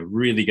you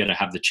really got to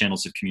have the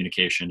channels of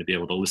communication to be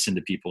able to listen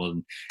to people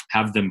and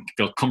have them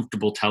feel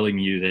comfortable telling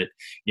you that,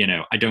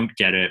 I don't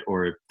get it,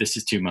 or this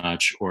is too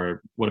much,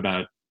 or what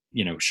about,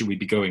 should we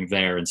be going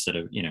there instead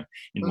of, in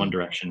one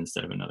direction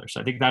instead of another.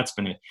 So I think that's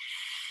been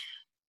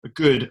a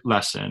good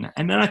lesson.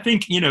 And then I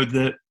think,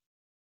 the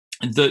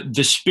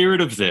spirit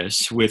of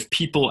this with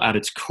people at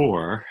its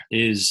core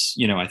is,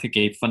 I think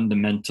a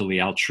fundamentally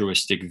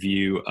altruistic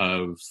view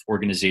of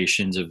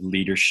organizations, of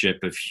leadership,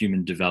 of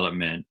human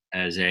development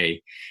as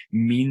a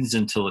means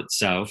until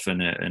itself,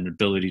 and an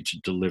ability to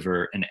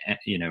deliver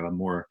a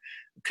more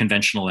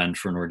conventional end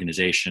for an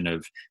organization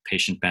of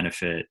patient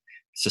benefit,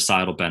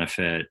 societal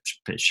benefit,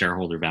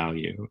 shareholder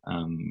value,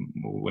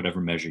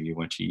 whatever measure you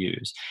want to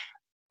use.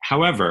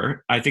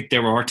 However, I think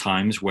there are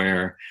times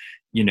where,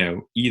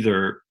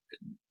 either,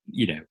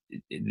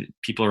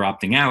 people are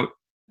opting out,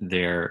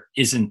 there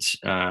isn't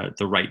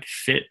the right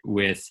fit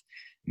with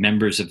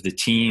members of the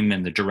team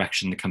and the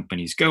direction the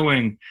company's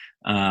going.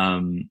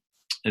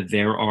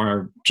 There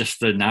are just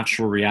the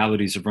natural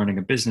realities of running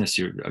a business,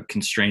 your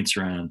constraints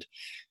around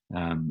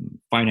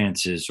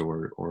finances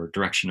or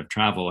direction of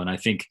travel. And I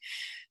think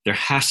there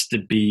has to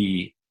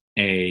be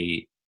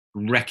a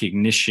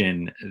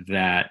recognition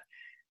that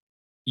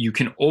you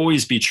can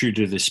always be true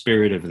to the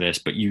spirit of this,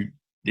 but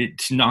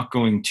it's not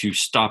going to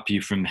stop you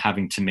from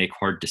having to make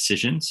hard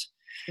decisions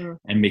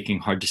and making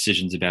hard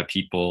decisions about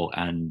people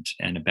and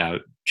about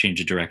change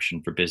of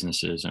direction for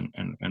businesses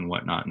and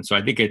whatnot. And so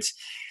I think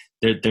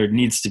there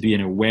needs to be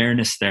an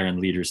awareness there in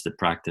leaders that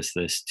practice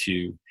this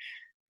to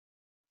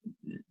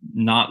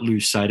not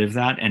lose sight of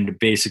that, and to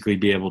basically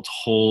be able to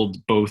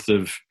hold both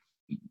of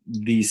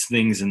these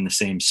things in the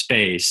same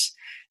space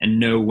and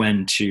know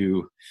when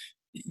to,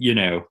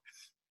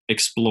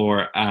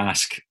 explore,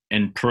 ask,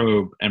 and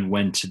probe, and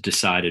when to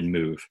decide and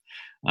move.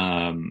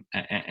 And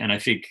I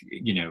think,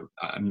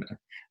 I'm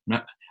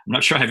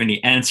not sure I have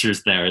any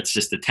answers there. It's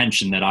just a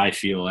tension that I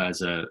feel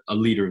as a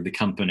leader of the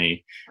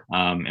company,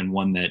 and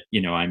one that,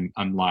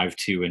 I'm live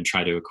to and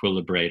try to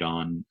equilibrate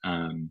on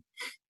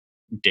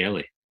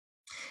daily.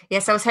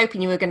 Yes, I was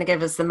hoping you were going to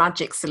give us the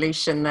magic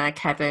solution there,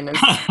 Kevin, and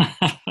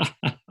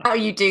how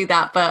you do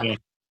that. But yeah.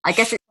 I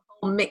guess it's a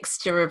whole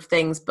mixture of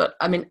things. But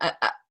I mean,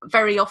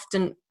 very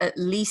often, at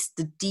least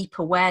the deep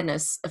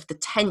awareness of the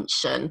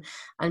tension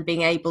and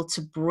being able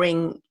to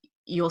bring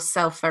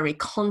yourself very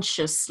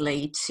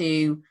consciously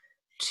to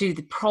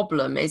the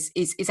problem is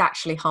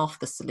actually half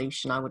the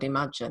solution, I would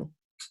imagine.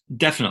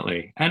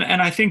 Definitely.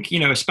 And I think,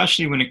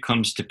 especially when it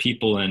comes to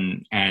people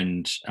and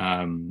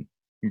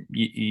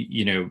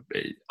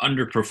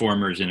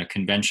underperformers in a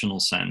conventional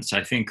sense,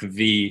 I think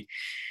the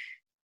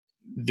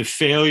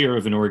failure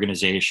of an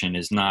organization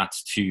is not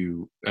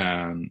to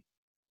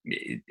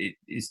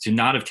is to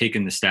not have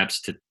taken the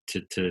steps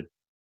to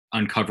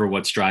uncover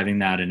what's driving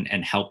that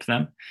and help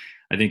them.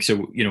 I think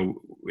so.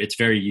 It's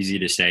very easy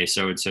to say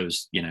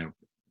so-and-so's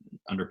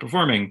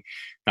underperforming.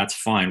 That's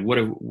fine. What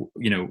are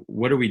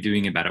we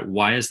doing about it?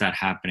 Why is that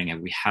happening?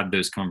 Have we had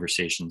those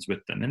conversations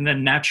with them? And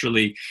then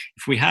naturally,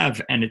 if we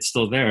have and it's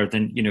still there,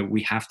 then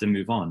we have to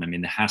move on. I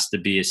mean, there has to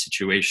be a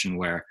situation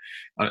where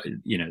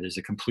there's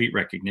a complete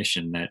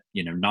recognition that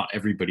not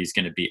everybody's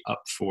going to be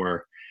up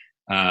for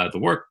the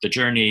work, the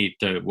journey,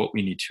 what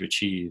we need to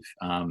achieve.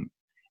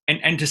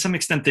 And to some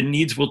extent, the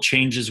needs will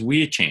change as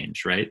we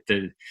change, right?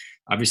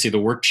 Obviously, the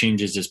work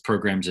changes as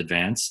programs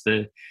advance.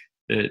 The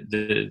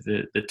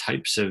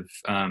types of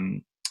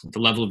the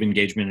level of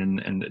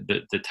engagement and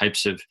the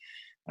types of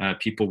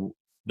people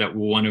that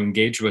will want to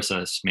engage with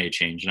us may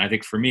change. And I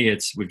think for me,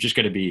 we've just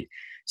got to be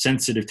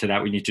sensitive to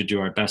that. We need to do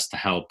our best to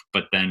help.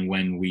 But then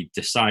when we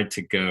decide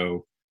to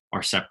go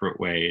our separate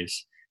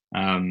ways,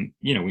 we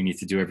need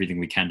to do everything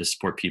we can to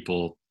support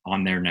people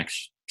on their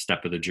next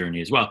step of the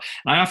journey as well.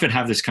 And I often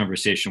have this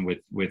conversation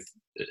with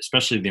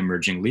especially the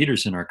emerging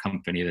leaders in our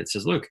company that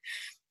says, look,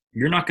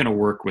 you're not going to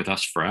work with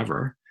us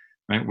forever.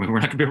 Right? We're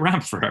not going to be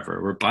around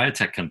forever. We're a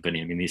biotech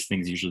company. I mean, these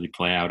things usually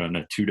play out on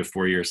a 2 to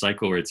 4 year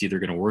cycle where it's either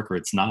going to work or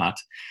it's not.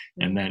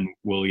 And then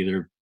we'll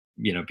either,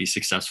 be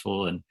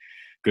successful and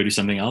go do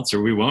something else,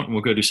 or we won't, and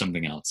we'll go do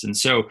something else. And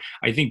so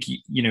I think,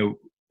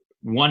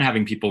 one,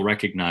 having people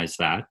recognize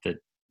that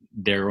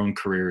their own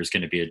career is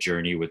going to be a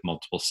journey with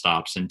multiple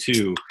stops, and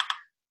two,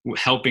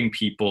 helping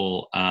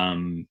people,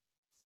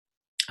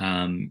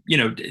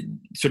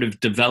 sort of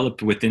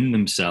develop within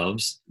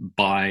themselves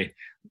by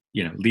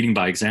leading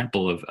by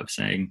example of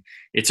saying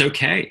it's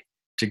okay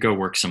to go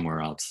work somewhere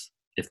else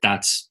if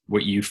that's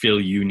what you feel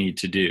you need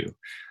to do,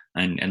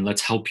 and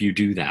let's help you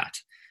do that.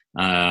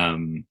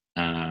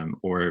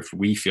 Or if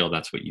we feel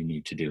that's what you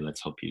need to do,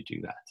 let's help you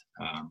do that.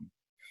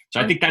 So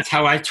I think that's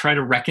how I try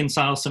to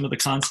reconcile some of the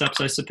concepts,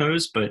 I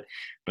suppose. But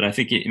I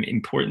think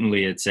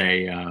importantly, it's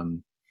I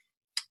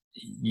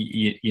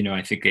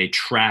think a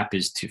trap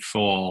is to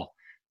fall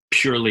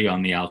purely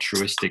on the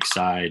altruistic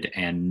side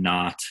and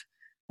not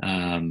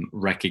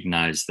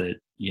recognize that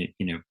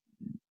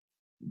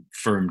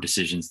firm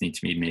decisions need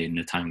to be made in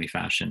a timely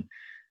fashion,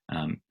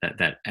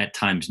 that at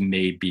times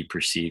may be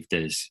perceived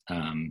as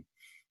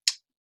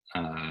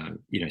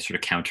sort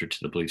of counter to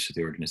the beliefs of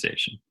the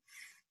organization.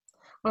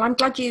 Well, I'm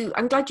glad you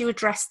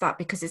addressed that,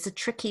 because it's a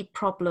tricky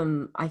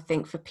problem, I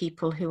think, for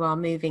people who are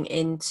moving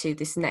into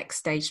this next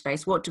stage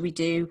space. What do we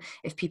do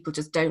if people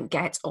just don't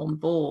get on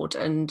board?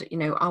 And,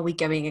 are we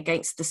going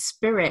against the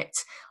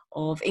spirit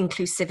of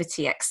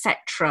inclusivity,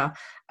 etc.?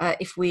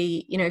 If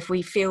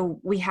we feel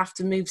we have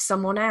to move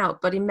someone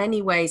out. But in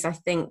many ways, I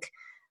think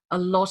a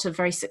lot of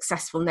very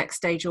successful next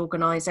stage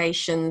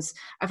organizations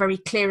are very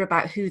clear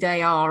about who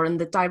they are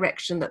and the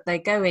direction that they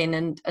go in.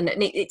 And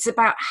it's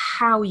about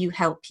how you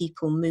help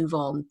people move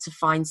on to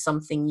find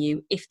something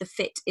new if the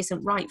fit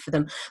isn't right for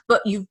them.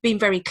 But you've been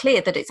very clear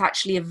that it's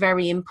actually a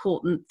very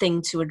important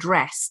thing to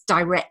address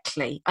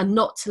directly and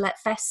not to let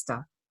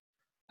fester.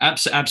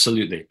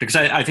 Absolutely, because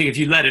I think if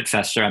you let it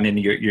fester, I mean,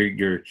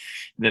 you're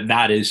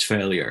that is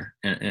failure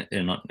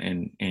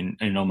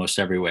in almost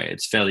every way.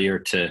 It's failure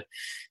to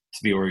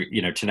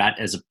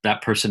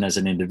that person as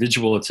an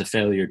individual. It's a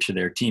failure to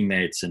their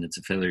teammates, and it's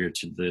a failure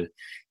to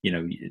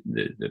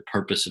the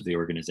purpose of the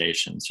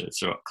organization.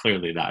 So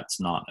clearly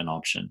that's not an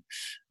option,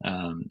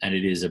 and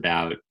it is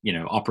about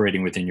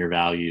operating within your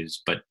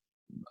values, but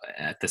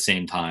at the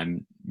same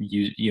time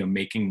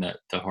making the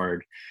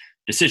hard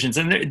decisions.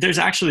 And there's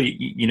actually,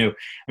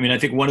 I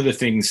think one of the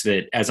things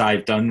that, as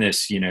I've done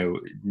this,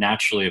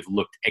 naturally have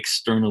looked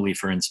externally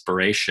for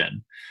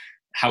inspiration,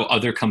 how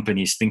other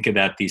companies think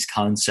about these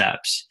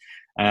concepts.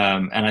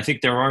 And I think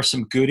there are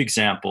some good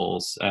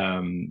examples,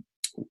 in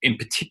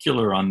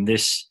particular on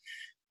this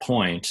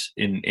point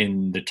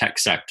in the tech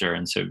sector.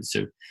 And so,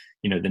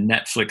 the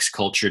Netflix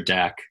culture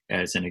deck,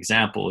 as an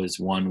example,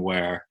 is one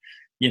where,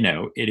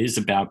 it is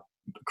about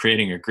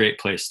creating a great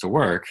place to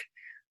work,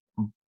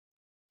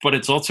 but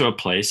it's also a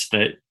place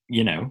that,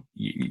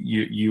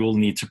 you will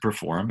need to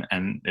perform.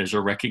 And there's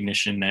a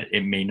recognition that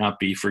it may not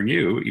be for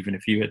you, even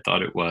if you had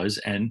thought it was.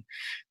 And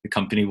the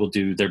company will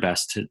do their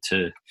best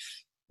to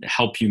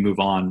help you move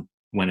on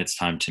when it's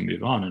time to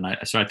move on. And I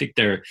think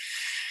there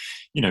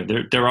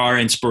are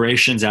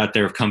inspirations out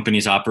there of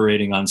companies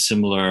operating on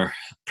similar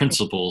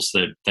principles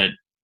that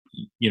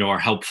are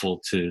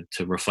helpful to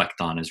reflect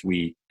on as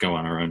we go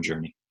on our own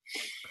journey.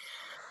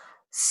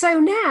 So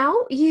now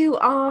you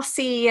are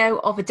CEO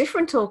of a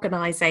different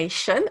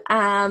organisation.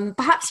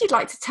 Perhaps you'd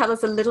like to tell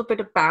us a little bit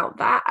about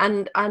that,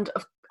 and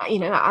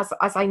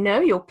as I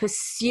know, you're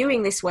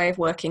pursuing this way of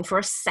working for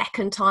a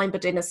second time,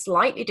 but in a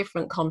slightly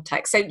different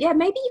context. So yeah,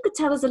 maybe you could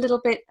tell us a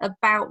little bit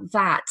about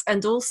that.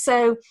 And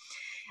also,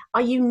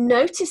 are you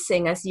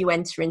noticing as you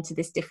enter into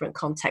this different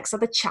context, are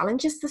the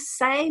challenges the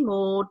same,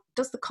 or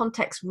does the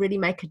context really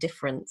make a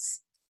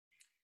difference?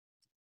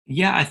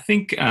 Yeah, I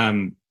think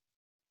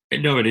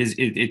no, it is.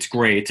 It's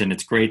great, and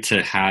it's great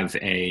to have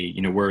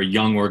we're a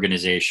young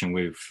organization.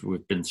 We've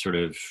been sort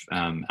of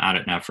at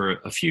it now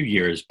for a few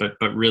years, but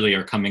really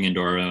are coming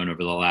into our own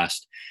over the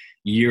last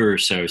year or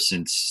so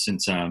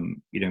since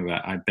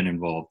I've been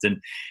involved,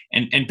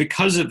 and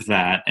because of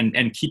that,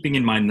 and keeping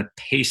in mind the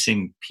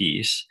pacing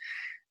piece,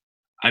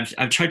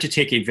 I've tried to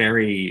take a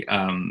very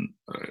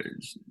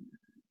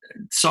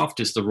soft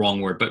is the wrong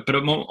word, but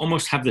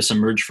almost have this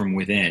emerge from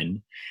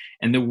within,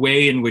 and the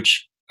way in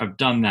which I've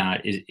done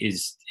that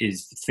is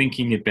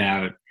thinking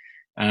about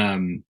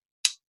the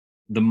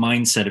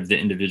mindset of the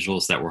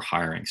individuals that we're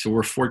hiring. So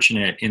we're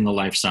fortunate in the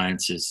life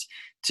sciences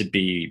to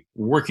be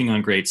working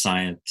on great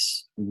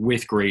science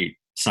with great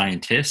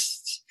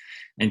scientists,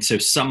 and so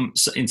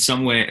in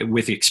some way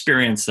with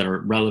experience that are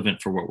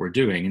relevant for what we're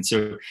doing. And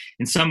so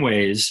in some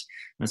ways,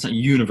 that's not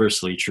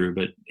universally true,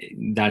 but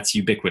that's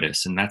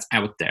ubiquitous and that's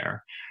out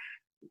there.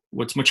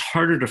 What's much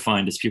harder to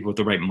find is people with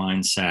the right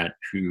mindset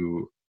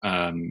who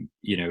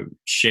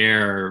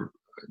share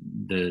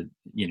the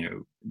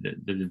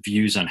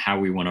views on how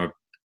we want to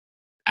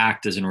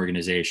act as an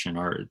organization,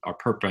 our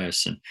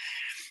purpose,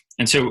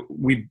 and so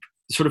we've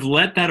sort of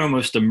let that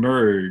almost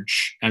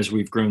emerge as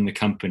we've grown the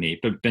company,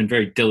 but been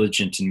very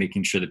diligent in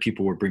making sure that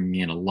people we're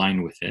bringing in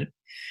align with it.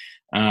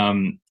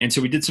 And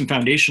so we did some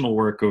foundational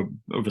work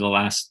over the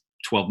last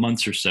 12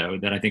 months or so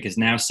that I think has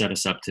now set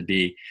us up to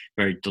be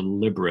very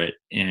deliberate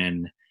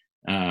in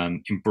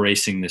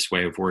embracing this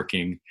way of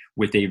working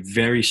with a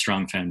very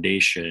strong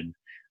foundation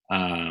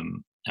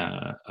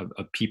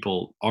of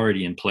people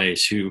already in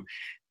place who,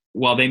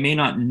 while they may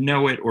not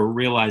know it or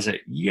realize it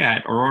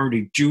yet, are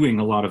already doing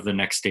a lot of the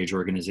next stage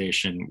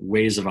organization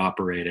ways of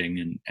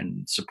operating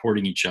and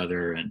supporting each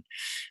other and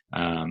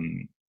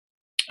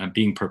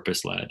being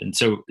purpose-led. And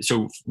so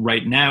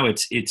right now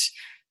it's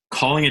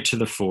calling it to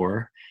the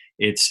fore.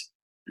 It's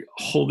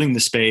holding the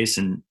space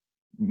and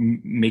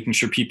making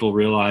sure people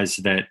realize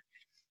that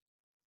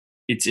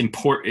it's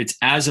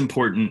as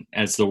important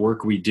as the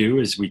work we do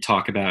as we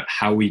talk about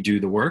how we do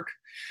the work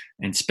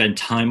and spend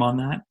time on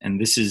that. And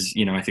this is,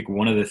 I think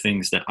one of the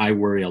things that I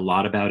worry a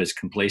lot about is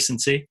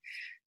complacency.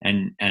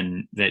 And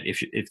that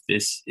if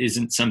this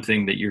isn't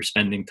something that you're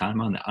spending time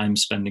on, that I'm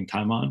spending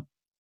time on,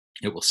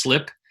 it will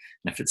slip.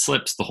 And if it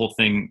slips, the whole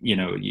thing,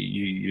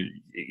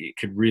 it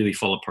could really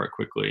fall apart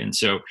quickly. And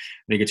so I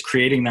think it's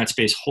creating that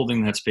space,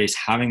 holding that space,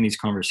 having these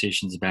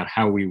conversations about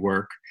how we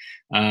work.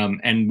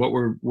 And what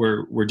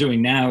we're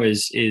doing now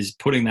is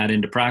putting that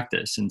into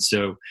practice. And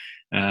so,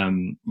 as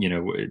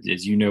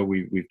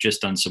we've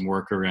just done some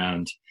work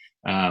around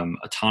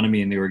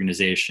autonomy in the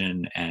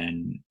organization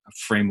and a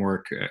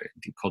framework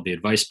called the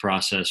advice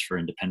process for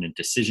independent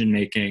decision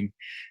making.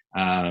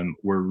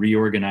 We're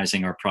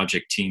reorganizing our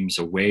project teams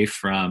away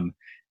from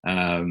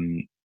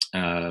the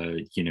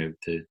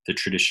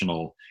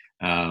traditional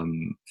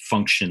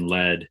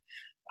function-led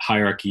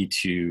hierarchy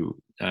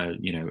to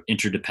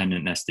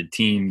interdependent nested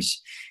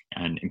teams,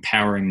 and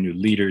empowering new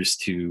leaders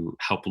to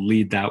help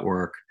lead that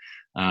work,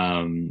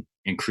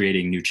 and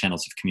creating new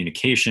channels of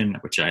communication,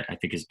 which I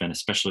think has been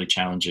especially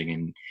challenging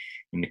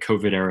in the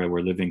COVID era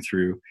we're living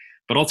through,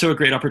 but also a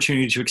great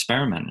opportunity to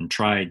experiment and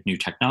try new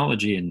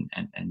technology and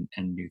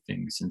new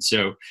things. And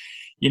so,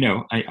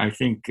 I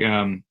think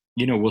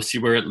we'll see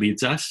where it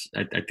leads us.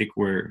 I think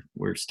we're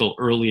still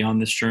early on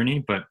this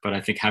journey, but I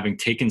think having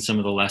taken some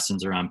of the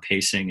lessons around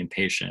pacing and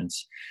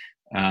patience,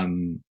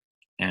 and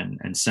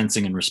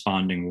sensing and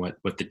responding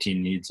what the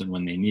team needs and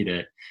when they need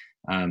it,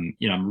 I'm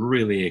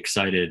really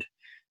excited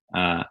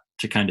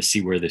to kind of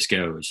see where this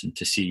goes and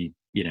to see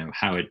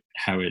how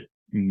it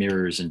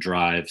mirrors and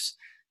drives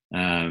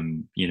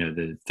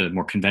the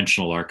more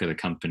conventional arc of the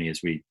company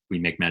as we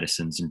make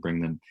medicines and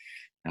bring them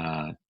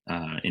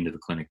into the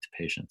clinic to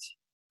patients.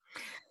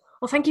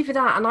 Well, thank you for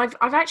that. And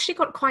I've actually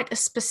got quite a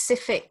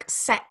specific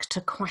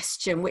sector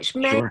question, which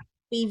may Sure.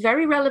 be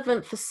very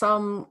relevant for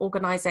some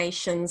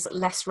organizations,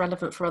 less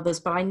relevant for others,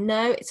 but I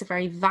know it's a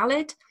very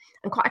valid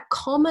and quite a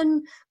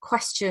common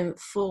question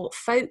for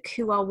folk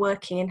who are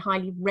working in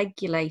highly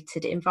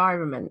regulated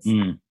environments.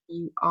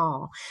 You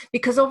are,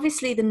 because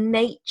obviously the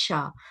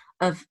nature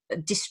of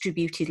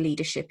distributed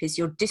leadership is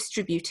you're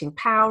distributing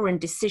power and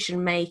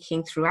decision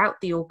making throughout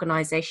the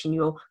organization.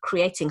 You're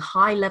creating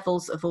high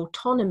levels of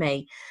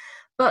autonomy.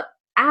 But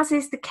as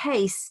is the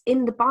case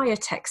in the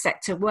biotech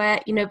sector, where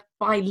there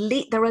are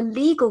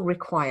legal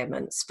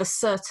requirements for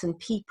certain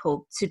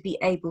people to be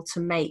able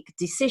to make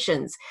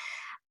decisions,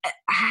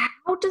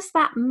 how does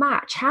that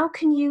match? How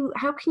can you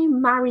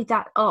marry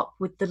that up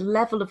with the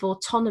level of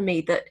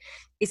autonomy that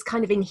is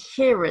kind of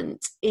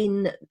inherent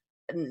in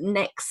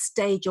next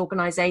stage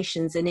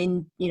organizations and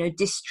in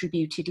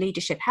distributed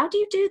leadership? How do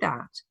you do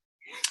that?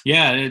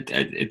 Yeah,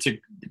 it's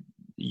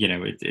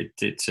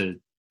a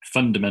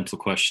fundamental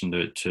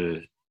question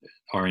to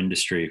our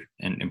industry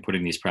and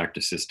putting these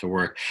practices to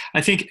work.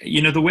 I think,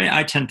 the way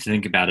I tend to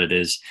think about it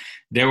is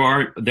there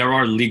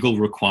are legal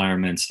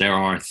requirements. There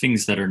are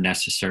things that are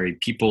necessary.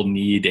 People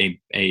need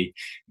a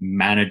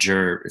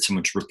manager,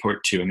 someone to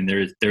report to. I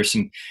mean, there's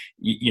some,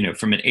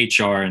 from an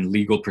HR and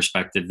legal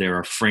perspective, there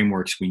are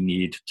frameworks we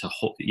need to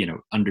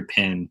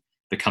underpin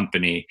the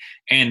company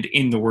and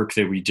in the work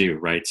that we do,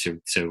 right?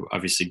 So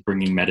obviously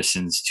bringing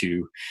medicines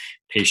to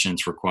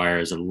patients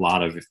requires a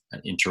lot of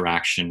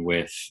interaction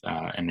with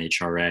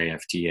MHRA,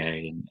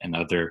 FDA, and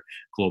other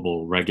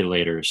global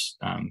regulators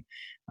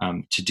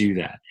to do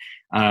that.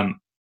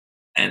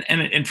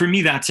 And for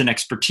me, that's an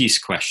expertise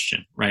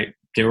question, right?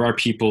 There are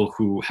people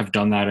who have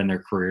done that in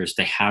their careers.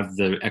 They have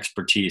the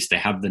expertise, they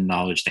have the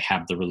knowledge, they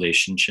have the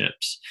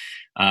relationships,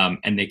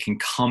 and they can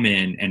come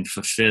in and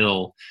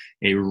fulfill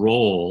a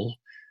role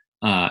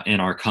in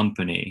our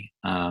company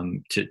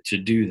to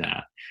do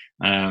that.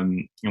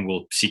 And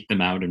we'll seek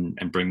them out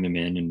and bring them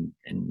in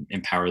and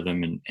empower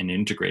them and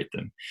integrate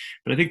them.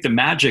 But I think the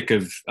magic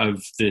of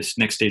this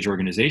next stage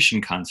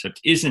organization concept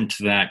isn't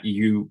that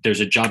there's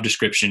a job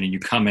description and you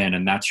come in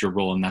and that's your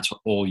role and that's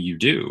all you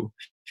do.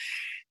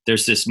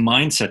 There's this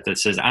mindset that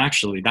says,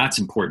 actually, that's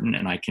important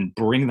and I can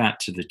bring that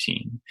to the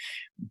team.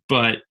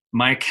 But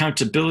my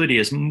accountability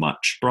is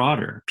much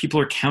broader. People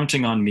are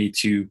counting on me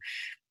to,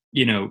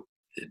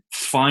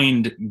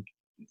 find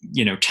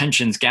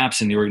tensions,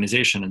 gaps in the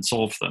organization and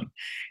solve them.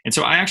 And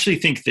so I actually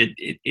think that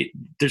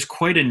there's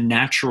quite a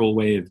natural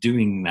way of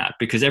doing that,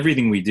 because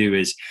everything we do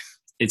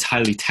it's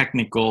highly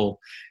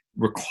technical,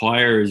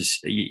 requires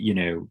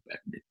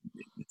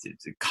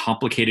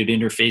complicated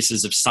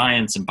interfaces of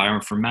science and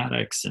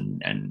bioinformatics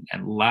and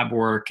lab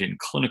work and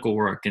clinical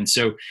work. And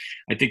so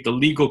I think the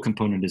legal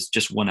component is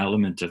just one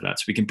element of that.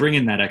 So we can bring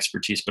in that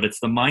expertise, but it's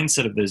the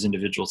mindset of those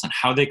individuals and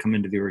how they come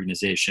into the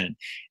organization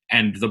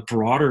and the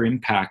broader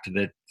impact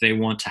that they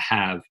want to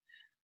have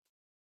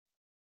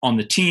on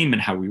the team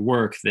and how we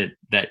work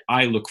that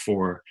I look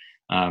for,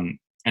 and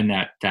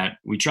that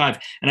we drive.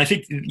 And I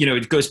think,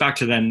 it goes back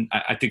to then,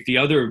 I think the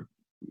other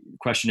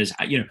question is,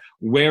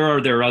 where are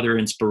there other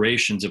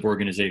inspirations of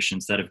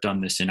organizations that have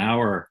done this in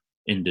our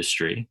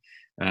industry,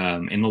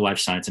 in the life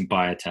science and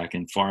biotech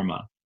and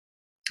pharma?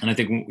 And I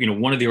think,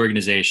 one of the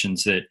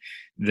organizations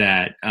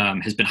that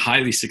has been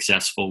highly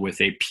successful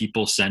with a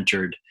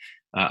people-centered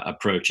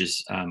approach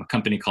is a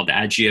company called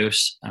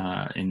Agios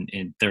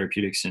in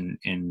therapeutics in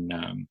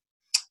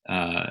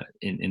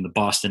the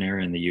Boston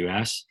area in the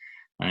U.S.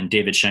 And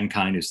David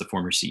Schenkind, who's the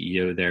former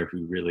CEO there,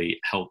 who really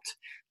helped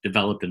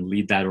develop and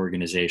lead that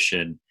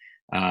organization,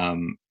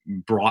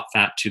 brought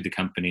that to the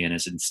company and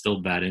has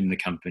instilled that in the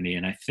company.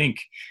 And I think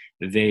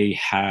they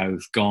have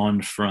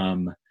gone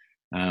from,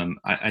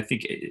 I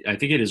think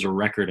it is a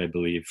record, I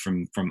believe,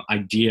 from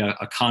idea,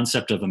 a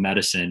concept of a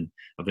medicine,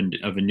 of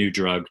a new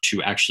drug,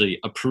 to actually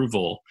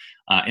approval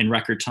in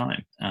record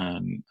time.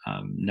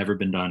 Never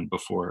been done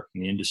before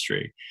in the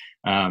industry.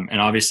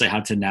 And obviously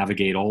had to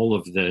navigate all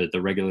of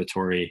the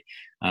regulatory,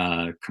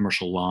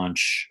 commercial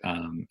launch,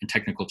 and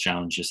technical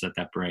challenges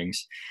that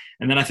brings.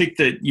 And then I think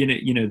that,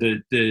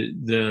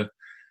 the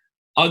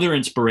other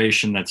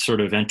inspiration that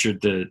sort of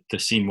entered the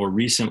scene more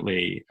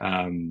recently,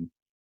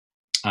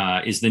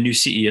 is the new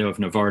CEO of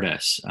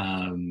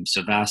Novartis.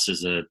 So Vas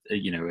is a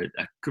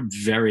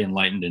very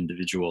enlightened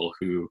individual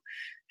who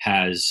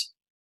has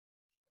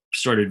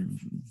started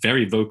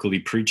very vocally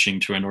preaching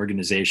to an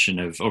organization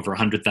of over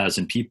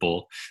 100,000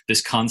 people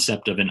this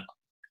concept of an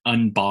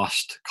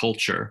unbossed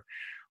culture,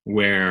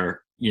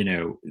 where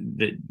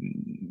that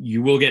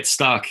you will get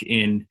stuck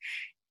in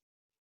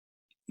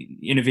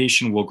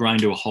innovation, will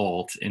grind to a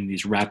halt in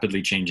these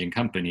rapidly changing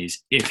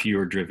companies if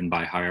you're driven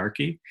by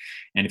hierarchy,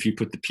 and if you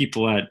put the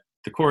people at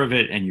the core of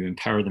it and you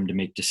empower them to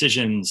make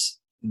decisions,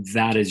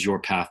 that is your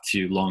path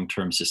to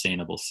long-term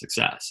sustainable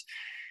success.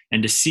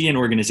 And to see an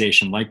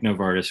organization like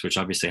Novartis, which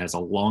obviously has a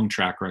long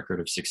track record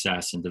of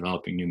success in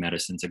developing new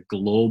medicines, a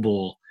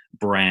global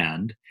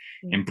brand,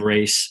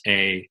 embrace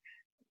a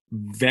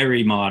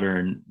very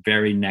modern,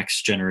 very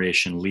next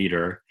generation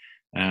leader,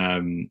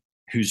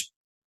 who's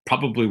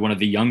probably one of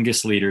the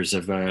youngest leaders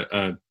of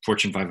a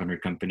Fortune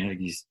 500 company. I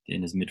think he's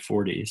in his mid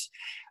 40s.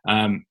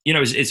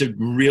 Is a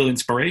real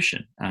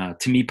inspiration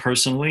to me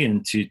personally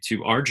and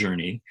to our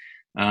journey,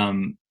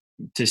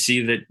 to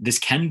see that this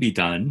can be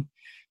done.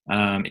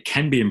 It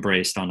can be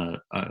embraced on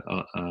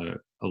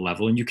a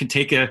level, and you can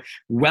take a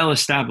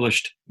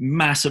well-established,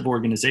 massive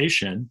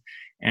organization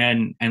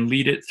and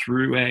lead it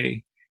through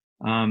a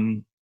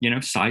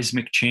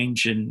seismic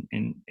change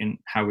in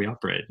how we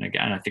operate. And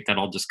again, I think that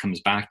all just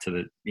comes back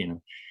to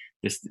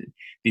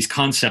these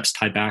concepts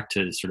tie back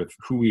to sort of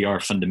who we are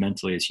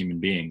fundamentally as human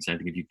beings. I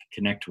think if you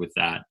connect with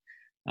that,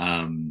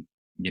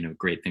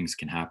 great things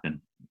can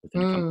happen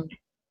within a company.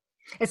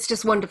 It's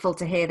just wonderful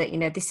to hear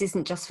that, this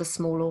isn't just for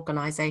small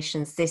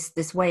organizations.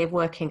 This way of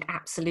working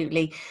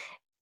absolutely,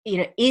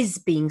 is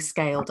being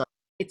scaled up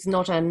it's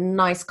not a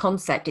nice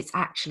concept, it's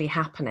actually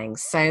happening.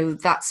 So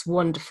that's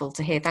wonderful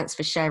to hear. Thanks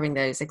for sharing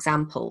those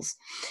examples.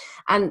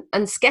 And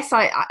Skess,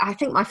 I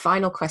think my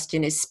final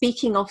question is,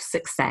 speaking of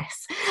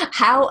success,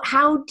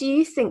 how do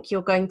you think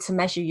you're going to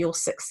measure your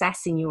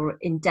success in your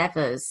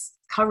endeavours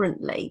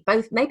currently,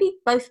 maybe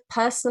both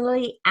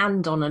personally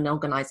and on an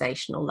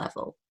organisational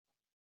level?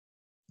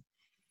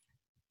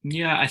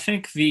 Yeah, I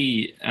think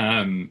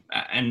and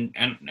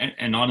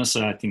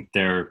honestly, I think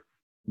they're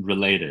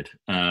related,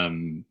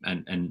 and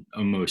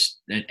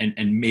almost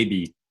and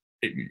maybe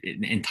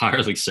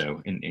entirely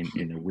so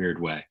in a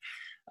weird way.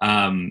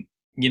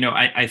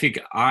 I think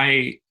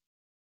I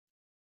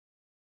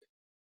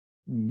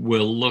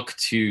will look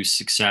to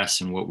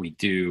success in what we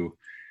do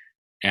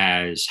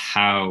as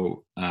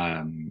how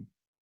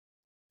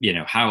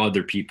how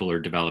other people are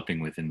developing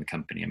within the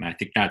company. I mean, I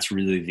think that's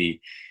really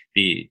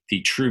the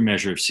true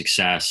measure of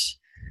success,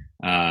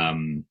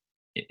 in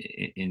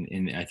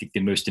I think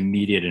the most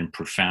immediate and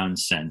profound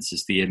sense,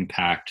 is the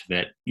impact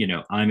that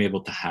I'm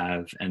able to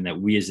have, and that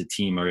we as a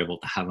team are able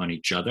to have on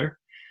each other,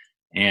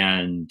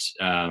 and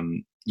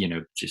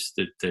just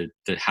the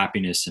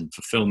happiness and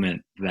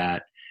fulfillment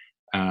that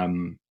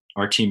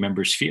our team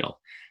members feel.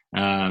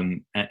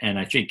 And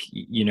I think,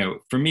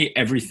 for me,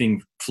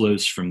 everything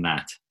flows from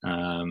that.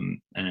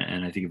 And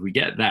I think if we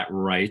get that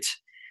right,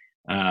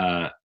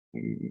 the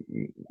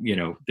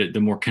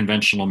more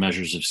conventional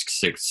measures of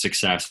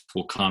success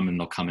will come, and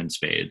they'll come in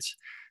spades.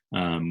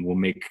 We'll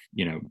make,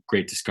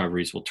 great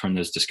discoveries. We'll turn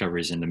those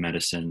discoveries into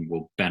medicine.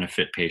 We'll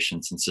benefit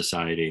patients and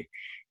society,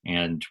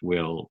 and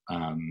we'll,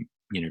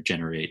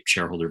 generate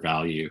shareholder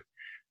value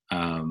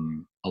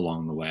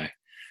along the way.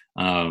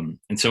 And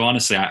so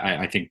honestly,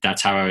 I think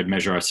that's how I would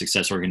measure our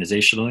success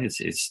organizationally.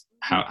 It's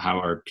how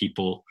our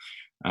people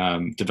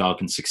develop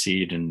and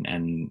succeed,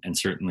 and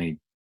certainly,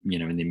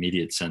 in the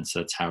immediate sense,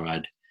 that's how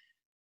I'd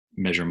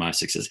measure my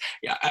success.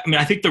 Yeah, I mean,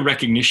 I think the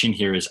recognition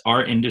here is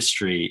our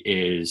industry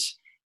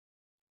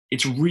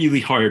it's really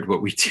hard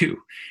what we do,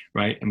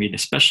 right? I mean,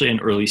 especially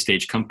an early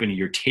stage company,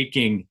 you're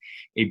taking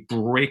a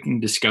breaking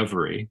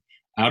discovery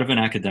out of an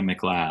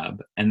academic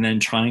lab and then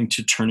trying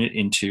to turn it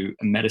into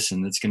a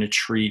medicine that's going to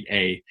treat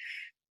a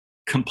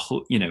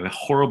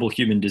horrible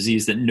human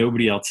disease that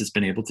nobody else has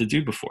been able to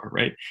do before,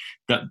 right?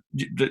 The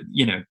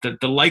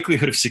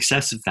likelihood of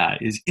success of that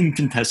is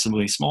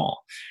infinitesimally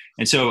small.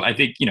 And so I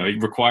think,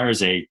 it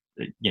requires a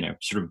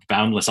sort of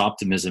boundless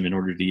optimism in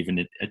order to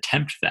even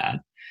attempt that.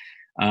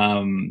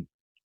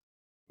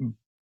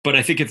 But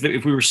I think if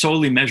we were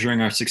solely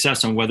measuring our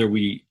success on whether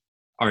we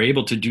are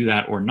able to do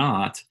that or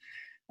not,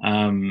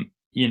 I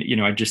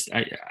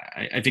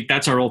think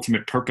that's our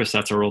ultimate purpose.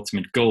 That's our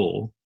ultimate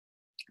goal.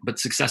 But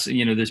success,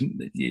 there's,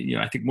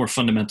 I think more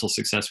fundamental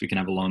success we can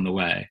have along the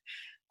way,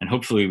 and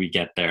hopefully we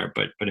get there.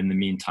 But in the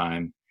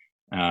meantime,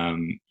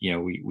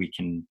 we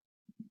can,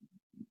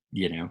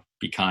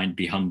 be kind,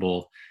 be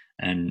humble,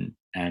 and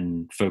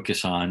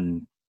focus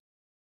on,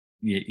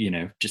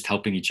 just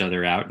helping each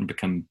other out and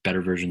become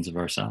better versions of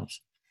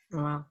ourselves.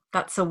 Well,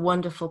 that's a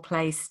wonderful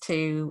place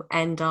to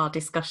end our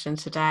discussion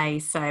today.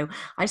 So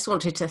I just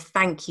wanted to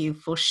thank you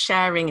for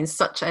sharing in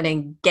such an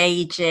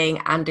engaging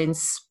and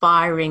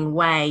inspiring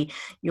way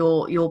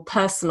your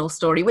personal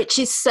story, which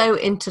is so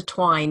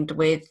intertwined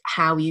with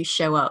how you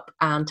show up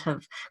and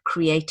have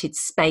created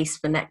space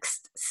for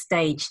next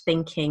stage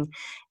thinking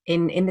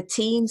in the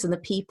teams and the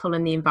people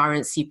and the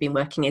environments you've been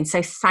working in.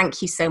 So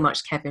thank you so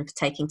much, Kevin, for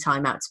taking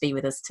time out to be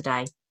with us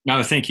today.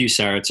 No, thank you,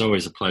 Sarah. It's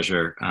always a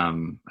pleasure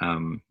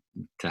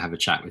to have a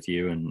chat with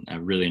you, and I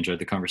really enjoyed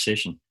the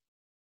conversation.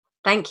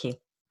 Thank you.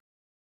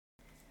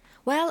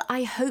 Well,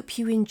 I hope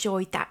you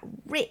enjoyed that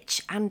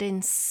rich and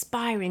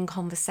inspiring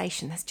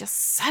conversation. There's just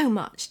so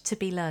much to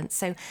be learnt.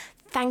 So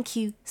thank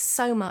you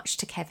so much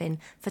to Kevin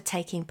for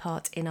taking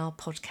part in our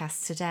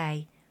podcast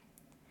today.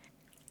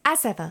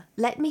 As ever,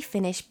 let me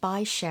finish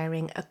by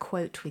sharing a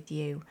quote with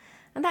you.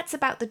 And that's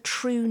about the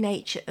true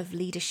nature of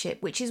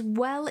leadership, which is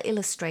well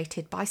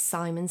illustrated by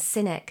Simon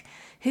Sinek,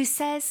 who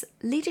says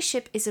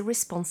leadership is a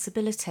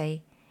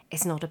responsibility.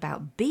 It's not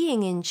about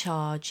being in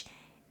charge.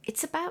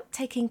 It's about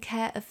taking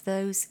care of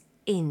those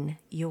in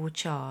your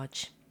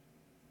charge.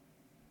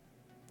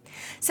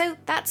 So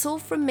that's all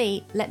from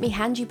me. Let me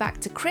hand you back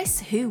to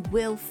Chris, who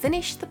will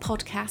finish the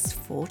podcast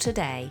for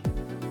today.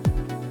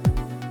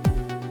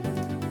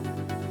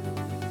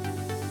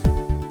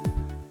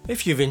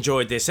 If you've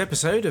enjoyed this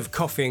episode of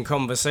Coffee and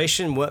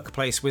Conversation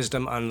Workplace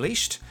Wisdom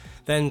Unleashed,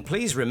 then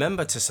please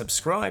remember to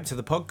subscribe to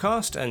the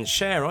podcast and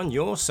share on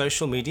your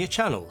social media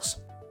channels.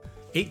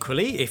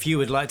 Equally, if you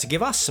would like to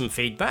give us some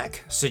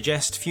feedback,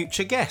 suggest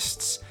future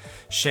guests,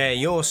 share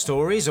your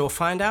stories, or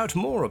find out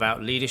more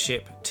about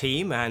leadership,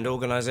 team and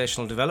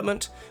organisational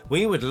development,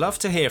 we would love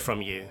to hear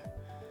from you.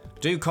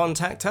 Do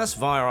contact us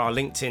via our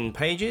LinkedIn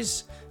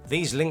pages.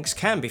 These links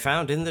can be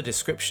found in the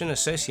description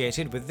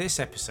associated with this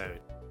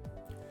episode.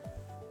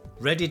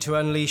 Ready to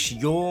unleash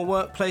your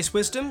workplace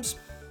wisdoms?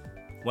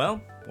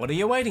 Well, what are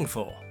you waiting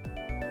for?